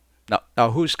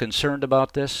 Now who's concerned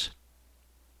about this?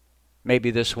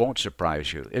 Maybe this won't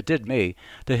surprise you. It did me.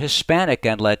 The Hispanic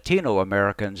and Latino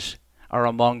Americans are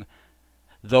among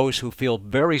those who feel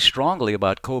very strongly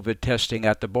about COVID testing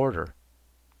at the border.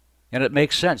 And it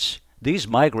makes sense. These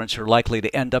migrants are likely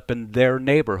to end up in their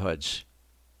neighborhoods.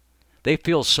 They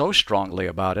feel so strongly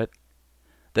about it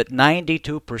that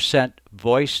 92%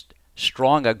 voiced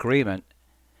strong agreement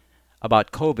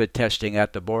about COVID testing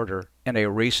at the border in a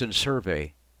recent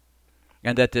survey,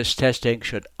 and that this testing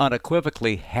should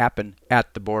unequivocally happen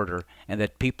at the border and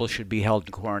that people should be held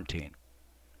in quarantine.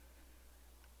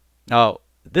 Now,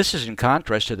 this is in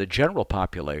contrast to the general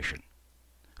population,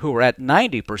 who are at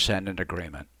 90% in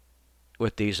agreement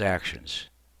with these actions.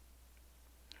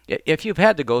 If you've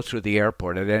had to go through the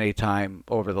airport at any time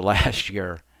over the last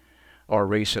year or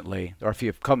recently, or if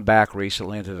you've come back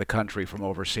recently into the country from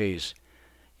overseas,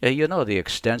 you know the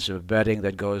extensive vetting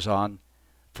that goes on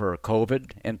for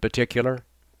COVID in particular.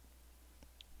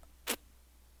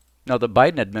 Now, the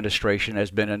Biden administration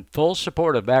has been in full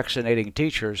support of vaccinating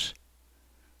teachers,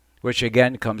 which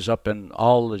again comes up in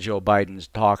all the Joe Biden's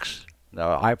talks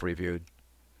I've reviewed.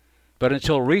 But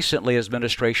until recently, his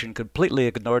administration completely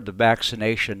ignored the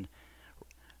vaccination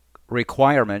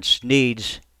requirements,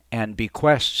 needs, and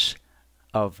bequests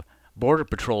of Border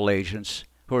Patrol agents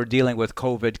who are dealing with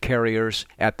COVID carriers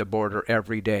at the border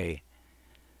every day.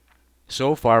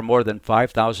 So far, more than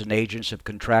 5,000 agents have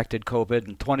contracted COVID,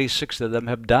 and 26 of them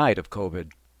have died of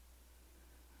COVID.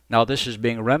 Now, this is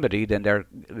being remedied, and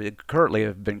they currently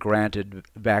have been granted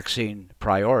vaccine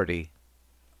priority.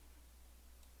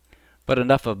 But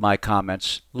enough of my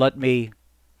comments. Let me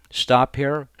stop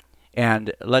here,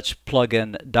 and let's plug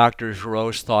in Dr.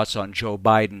 Giroux's thoughts on Joe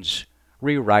Biden's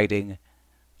rewriting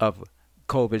of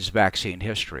COVID's vaccine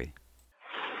history.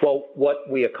 Well, what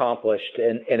we accomplished,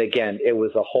 and again, it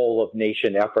was a whole of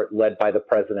nation effort led by the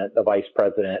president, the vice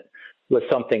president, was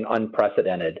something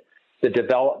unprecedented. The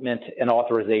development and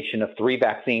authorization of 3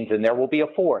 vaccines, and there will be a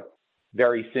 4th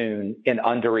very soon in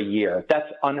under a year.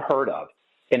 That's unheard of.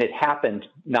 And it happened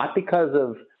not because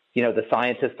of, the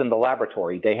scientists in the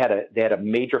laboratory. They had a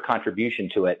major contribution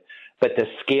to it, but to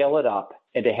scale it up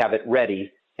and to have it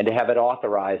ready and to have it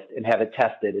authorized and have it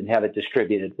tested and have it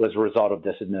distributed was a result of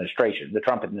this administration, the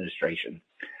Trump administration.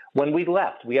 When we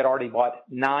left, we had already bought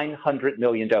 900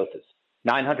 million doses,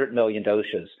 900 million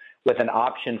doses with an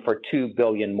option for 2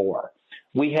 billion more.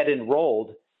 We had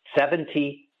enrolled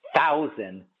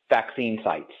 70,000 vaccine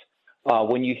sites.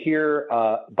 When you hear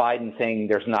Biden saying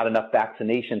there's not enough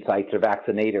vaccination sites or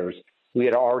vaccinators, we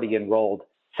had already enrolled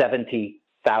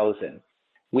 70,000.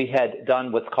 We had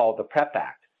done what's called the PrEP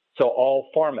Act. So all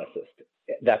pharmacists,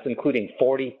 that's including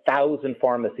 40,000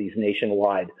 pharmacies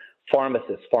nationwide,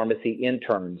 pharmacists, pharmacy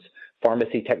interns,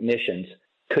 pharmacy technicians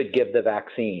could give the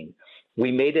vaccine.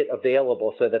 We made it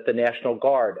available so that the National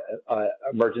Guard,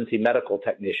 emergency medical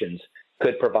technicians,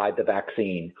 could provide the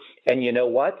vaccine. And you know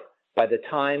what? By the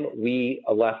time we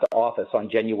left office on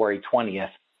January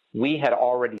 20th, we had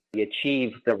already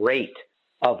achieved the rate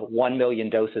of 1 million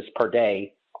doses per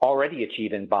day, already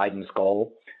achieving Biden's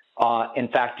goal. In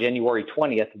fact, January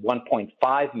 20th,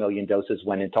 1.5 million doses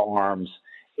went into arms.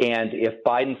 And if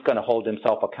Biden's going to hold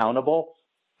himself accountable,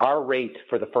 our rate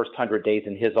for the first 100 days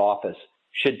in his office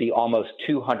should be almost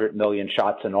 200 million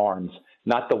shots in arms,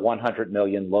 not the 100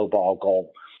 million lowball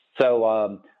goal.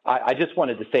 So I just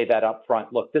wanted to say that up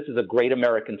front. Look, this is a great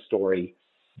American story.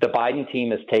 The Biden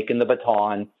team has taken the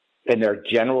baton, and they're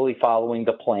generally following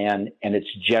the plan, and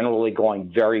it's generally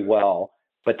going very well.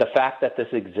 But the fact that this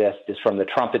exists is from the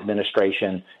Trump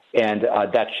administration, and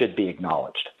that should be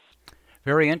acknowledged.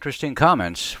 Very interesting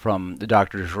comments from the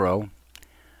Dr. Giroux.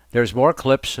 There's more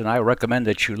clips, and I recommend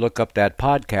that you look up that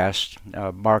podcast.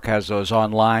 Mark has those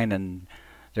online, and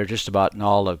they're just about in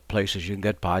all the places you can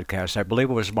get podcasts. I believe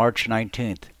it was March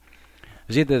 19th. It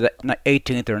was either the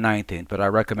 18th or 19th, but I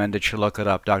recommend that you look it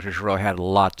up. Dr. Giroux had a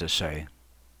lot to say.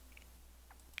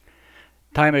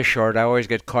 Time is short. I always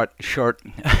get caught short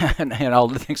in all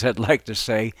the things I'd like to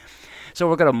say. So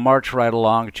we're going to march right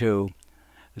along to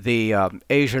the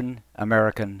Asian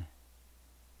American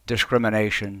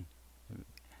discrimination,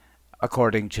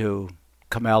 according to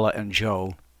Kamala and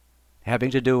Joe,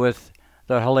 having to do with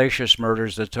the hellacious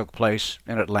murders that took place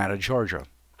in Atlanta, Georgia.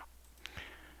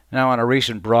 Now, on a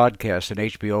recent broadcast, an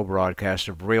HBO broadcast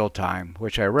of Real Time,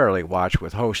 which I rarely watch,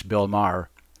 with host Bill Maher,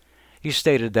 he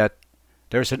stated that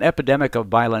there's an epidemic of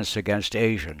violence against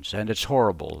Asians, and it's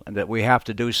horrible, and that we have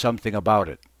to do something about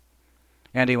it.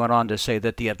 And he went on to say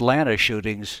that the Atlanta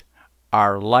shootings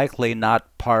are likely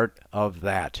not part of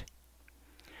that.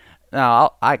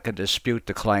 Now, I could dispute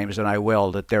the claims, and I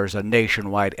will, that there's a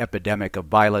nationwide epidemic of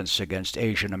violence against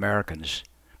Asian Americans,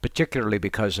 particularly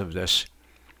because of this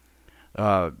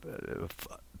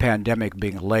pandemic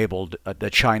being labeled the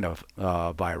China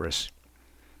virus.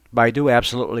 But I do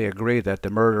absolutely agree that the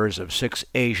murders of 6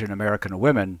 Asian American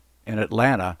women in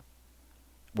Atlanta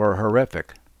were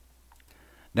horrific.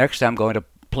 Next, I'm going to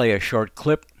play a short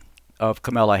clip of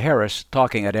Kamala Harris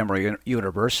talking at Emory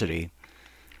University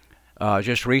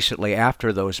just recently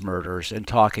after those murders and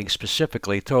talking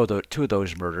specifically to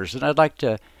those murders. And I'd like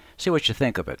to see what you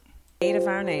think of it. 8 of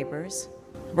our neighbors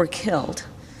were killed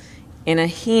in a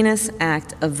heinous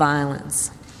act of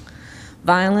violence.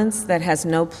 Violence that has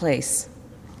no place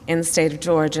in the state of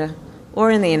Georgia or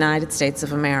in the United States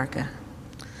of America.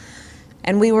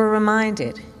 And we were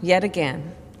reminded, yet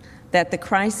again, that the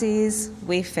crises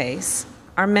we face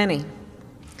are many,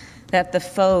 that the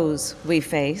foes we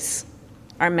face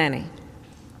are many.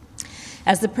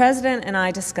 As the President and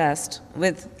I discussed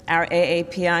with our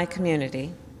AAPI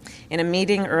community in a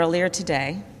meeting earlier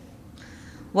today,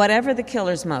 whatever the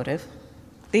killer's motive,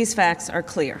 these facts are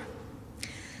clear.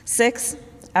 6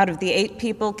 out of the 8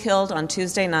 people killed on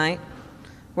Tuesday night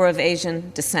were of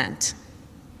Asian descent.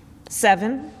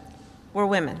 7 were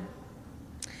women.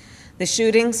 The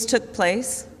shootings took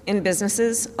place in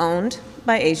businesses owned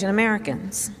by Asian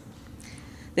Americans.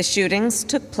 The shootings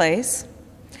took place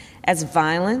as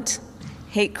violent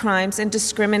hate crimes and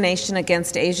discrimination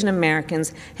against Asian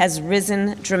Americans has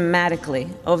risen dramatically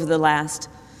over the last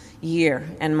year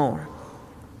and more.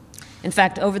 In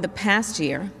fact, over the past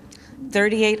year,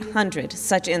 3,800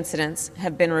 such incidents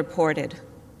have been reported,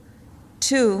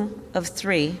 2 of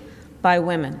 3 by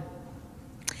women.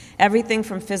 Everything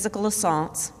from physical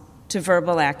assaults to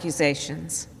verbal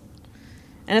accusations.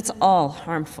 And it's all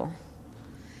harmful.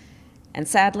 And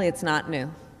sadly, it's not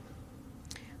new.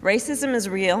 Racism is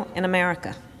real in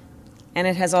America, and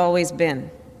it has always been.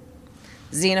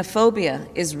 Xenophobia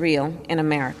is real in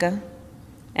America,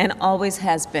 and always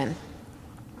has been.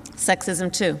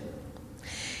 Sexism, too.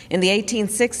 In the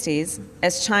 1860s,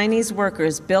 as Chinese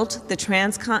workers built the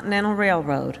Transcontinental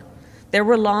Railroad, there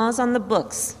were laws on the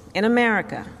books in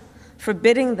America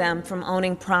forbidding them from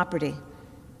owning property.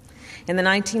 In the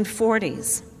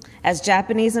 1940s, as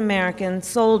Japanese American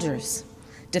soldiers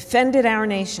defended our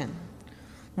nation,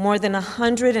 more than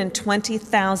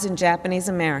 120,000 Japanese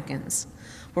Americans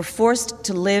were forced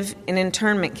to live in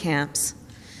internment camps,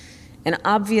 an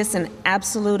obvious and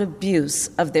absolute abuse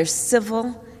of their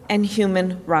civil and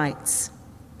human rights.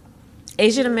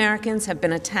 Asian Americans have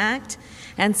been attacked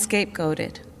and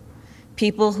scapegoated.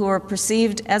 People who are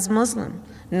perceived as Muslim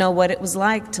know what it was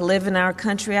like to live in our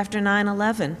country after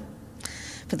 9/11.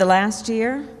 For the last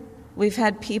year, we've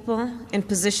had people in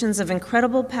positions of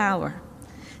incredible power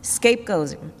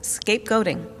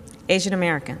scapegoating Asian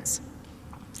Americans,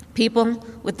 people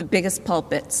with the biggest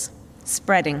pulpits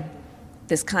spreading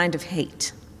this kind of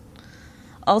hate.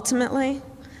 Ultimately,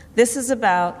 this is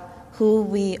about who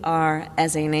we are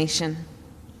as a nation.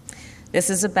 This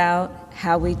is about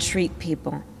how we treat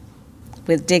people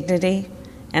with dignity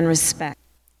and respect.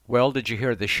 Well, did you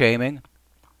hear the shaming?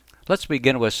 Let's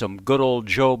begin with some good old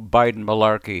Joe Biden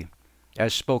malarkey,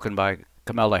 as spoken by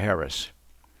Kamala Harris.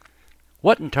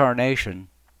 What in tarnation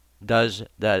does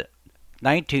the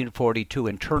 1942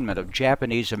 internment of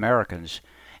Japanese Americans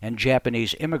and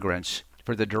Japanese immigrants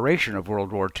for the duration of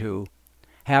World War II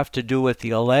have to do with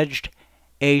the alleged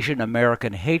Asian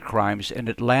American hate crimes in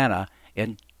Atlanta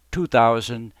in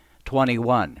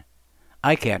 2021?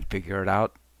 I can't figure it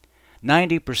out.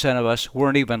 90% of us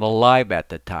weren't even alive at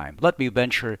the time. Let me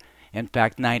venture, in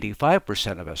fact,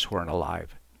 95% of us weren't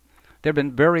alive. There have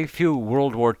been very few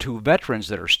World War II veterans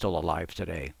that are still alive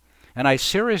today. And I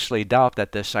seriously doubt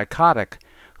that the psychotic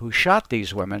who shot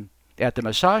these women at the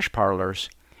massage parlors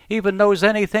even knows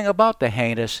anything about the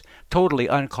heinous, totally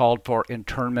uncalled for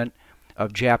internment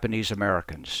of Japanese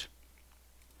Americans.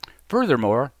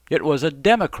 Furthermore, it was a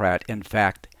Democrat, in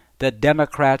fact, the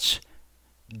Democrat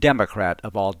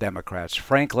of all Democrats,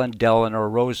 Franklin Delano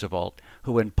Roosevelt,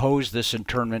 who imposed this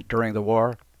internment during the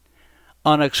war.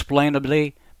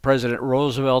 Unexplainably, President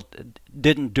Roosevelt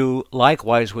didn't do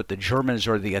likewise with the Germans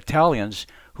or the Italians,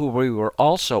 who we were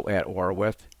also at war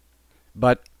with.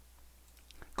 But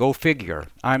go figure.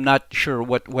 I'm not sure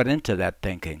what went into that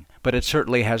thinking, but it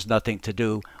certainly has nothing to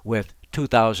do with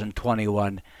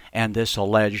 2021 and this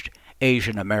alleged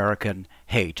Asian American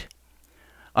hate.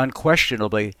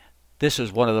 Unquestionably, this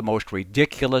is one of the most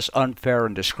ridiculous, unfair,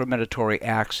 and discriminatory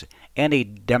acts any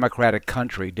democratic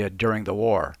country did during the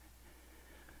war.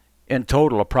 In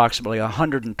total, approximately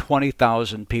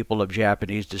 120,000 people of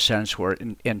Japanese descent were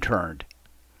interned.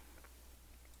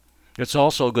 It's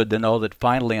also good to know that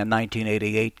finally in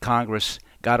 1988, Congress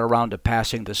got around to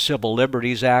passing the Civil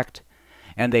Liberties Act,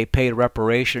 and they paid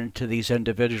reparation to these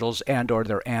individuals and or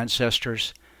their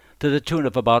ancestors to the tune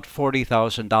of about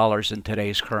 $40,000 in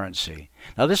today's currency.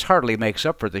 Now, this hardly makes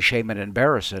up for the shame and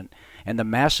embarrassment and the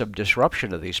massive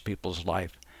disruption of these people's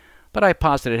life, but I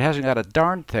posit it hasn't got a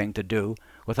darn thing to do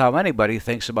with how anybody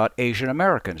thinks about Asian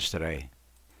Americans today.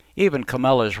 Even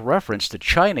Kamala's reference to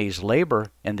Chinese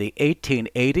labor in the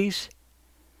 1880s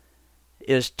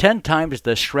is 10 times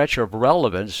the stretch of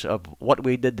relevance of what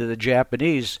we did to the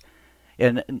Japanese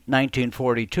in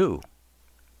 1942.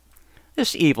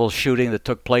 This evil shooting that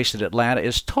took place in Atlanta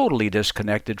is totally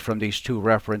disconnected from these two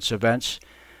reference events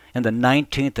in the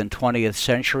 19th and 20th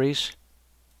centuries.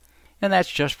 And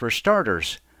that's just for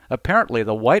starters. Apparently,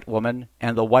 the white woman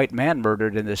and the white man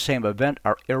murdered in the same event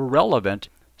are irrelevant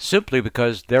simply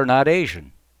because they're not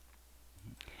Asian.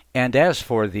 And as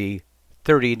for the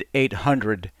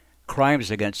 3,800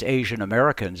 crimes against Asian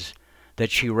Americans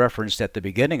that she referenced at the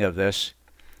beginning of this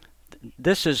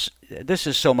is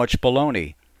so much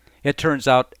baloney. It turns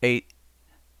out an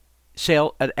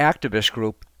activist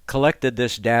group collected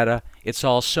this data. It's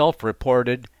all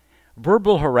self-reported.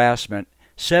 Verbal harassment,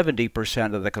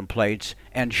 70% of the complaints,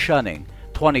 and shunning,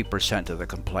 20% of the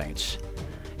complaints.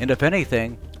 And if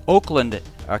anything, Oakland,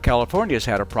 California has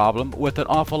had a problem with an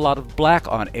awful lot of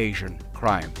black on Asian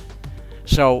crime.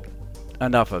 So,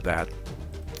 enough of that.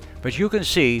 But you can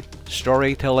see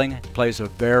storytelling plays a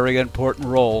very important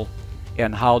role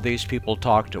in how these people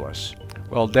talk to us.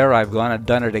 Well, there I've gone and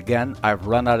done it again. I've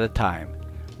run out of time.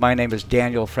 My name is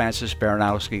Daniel Francis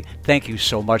Baranowski. Thank you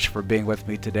so much for being with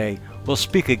me today. We'll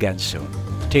speak again soon.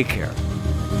 Take care.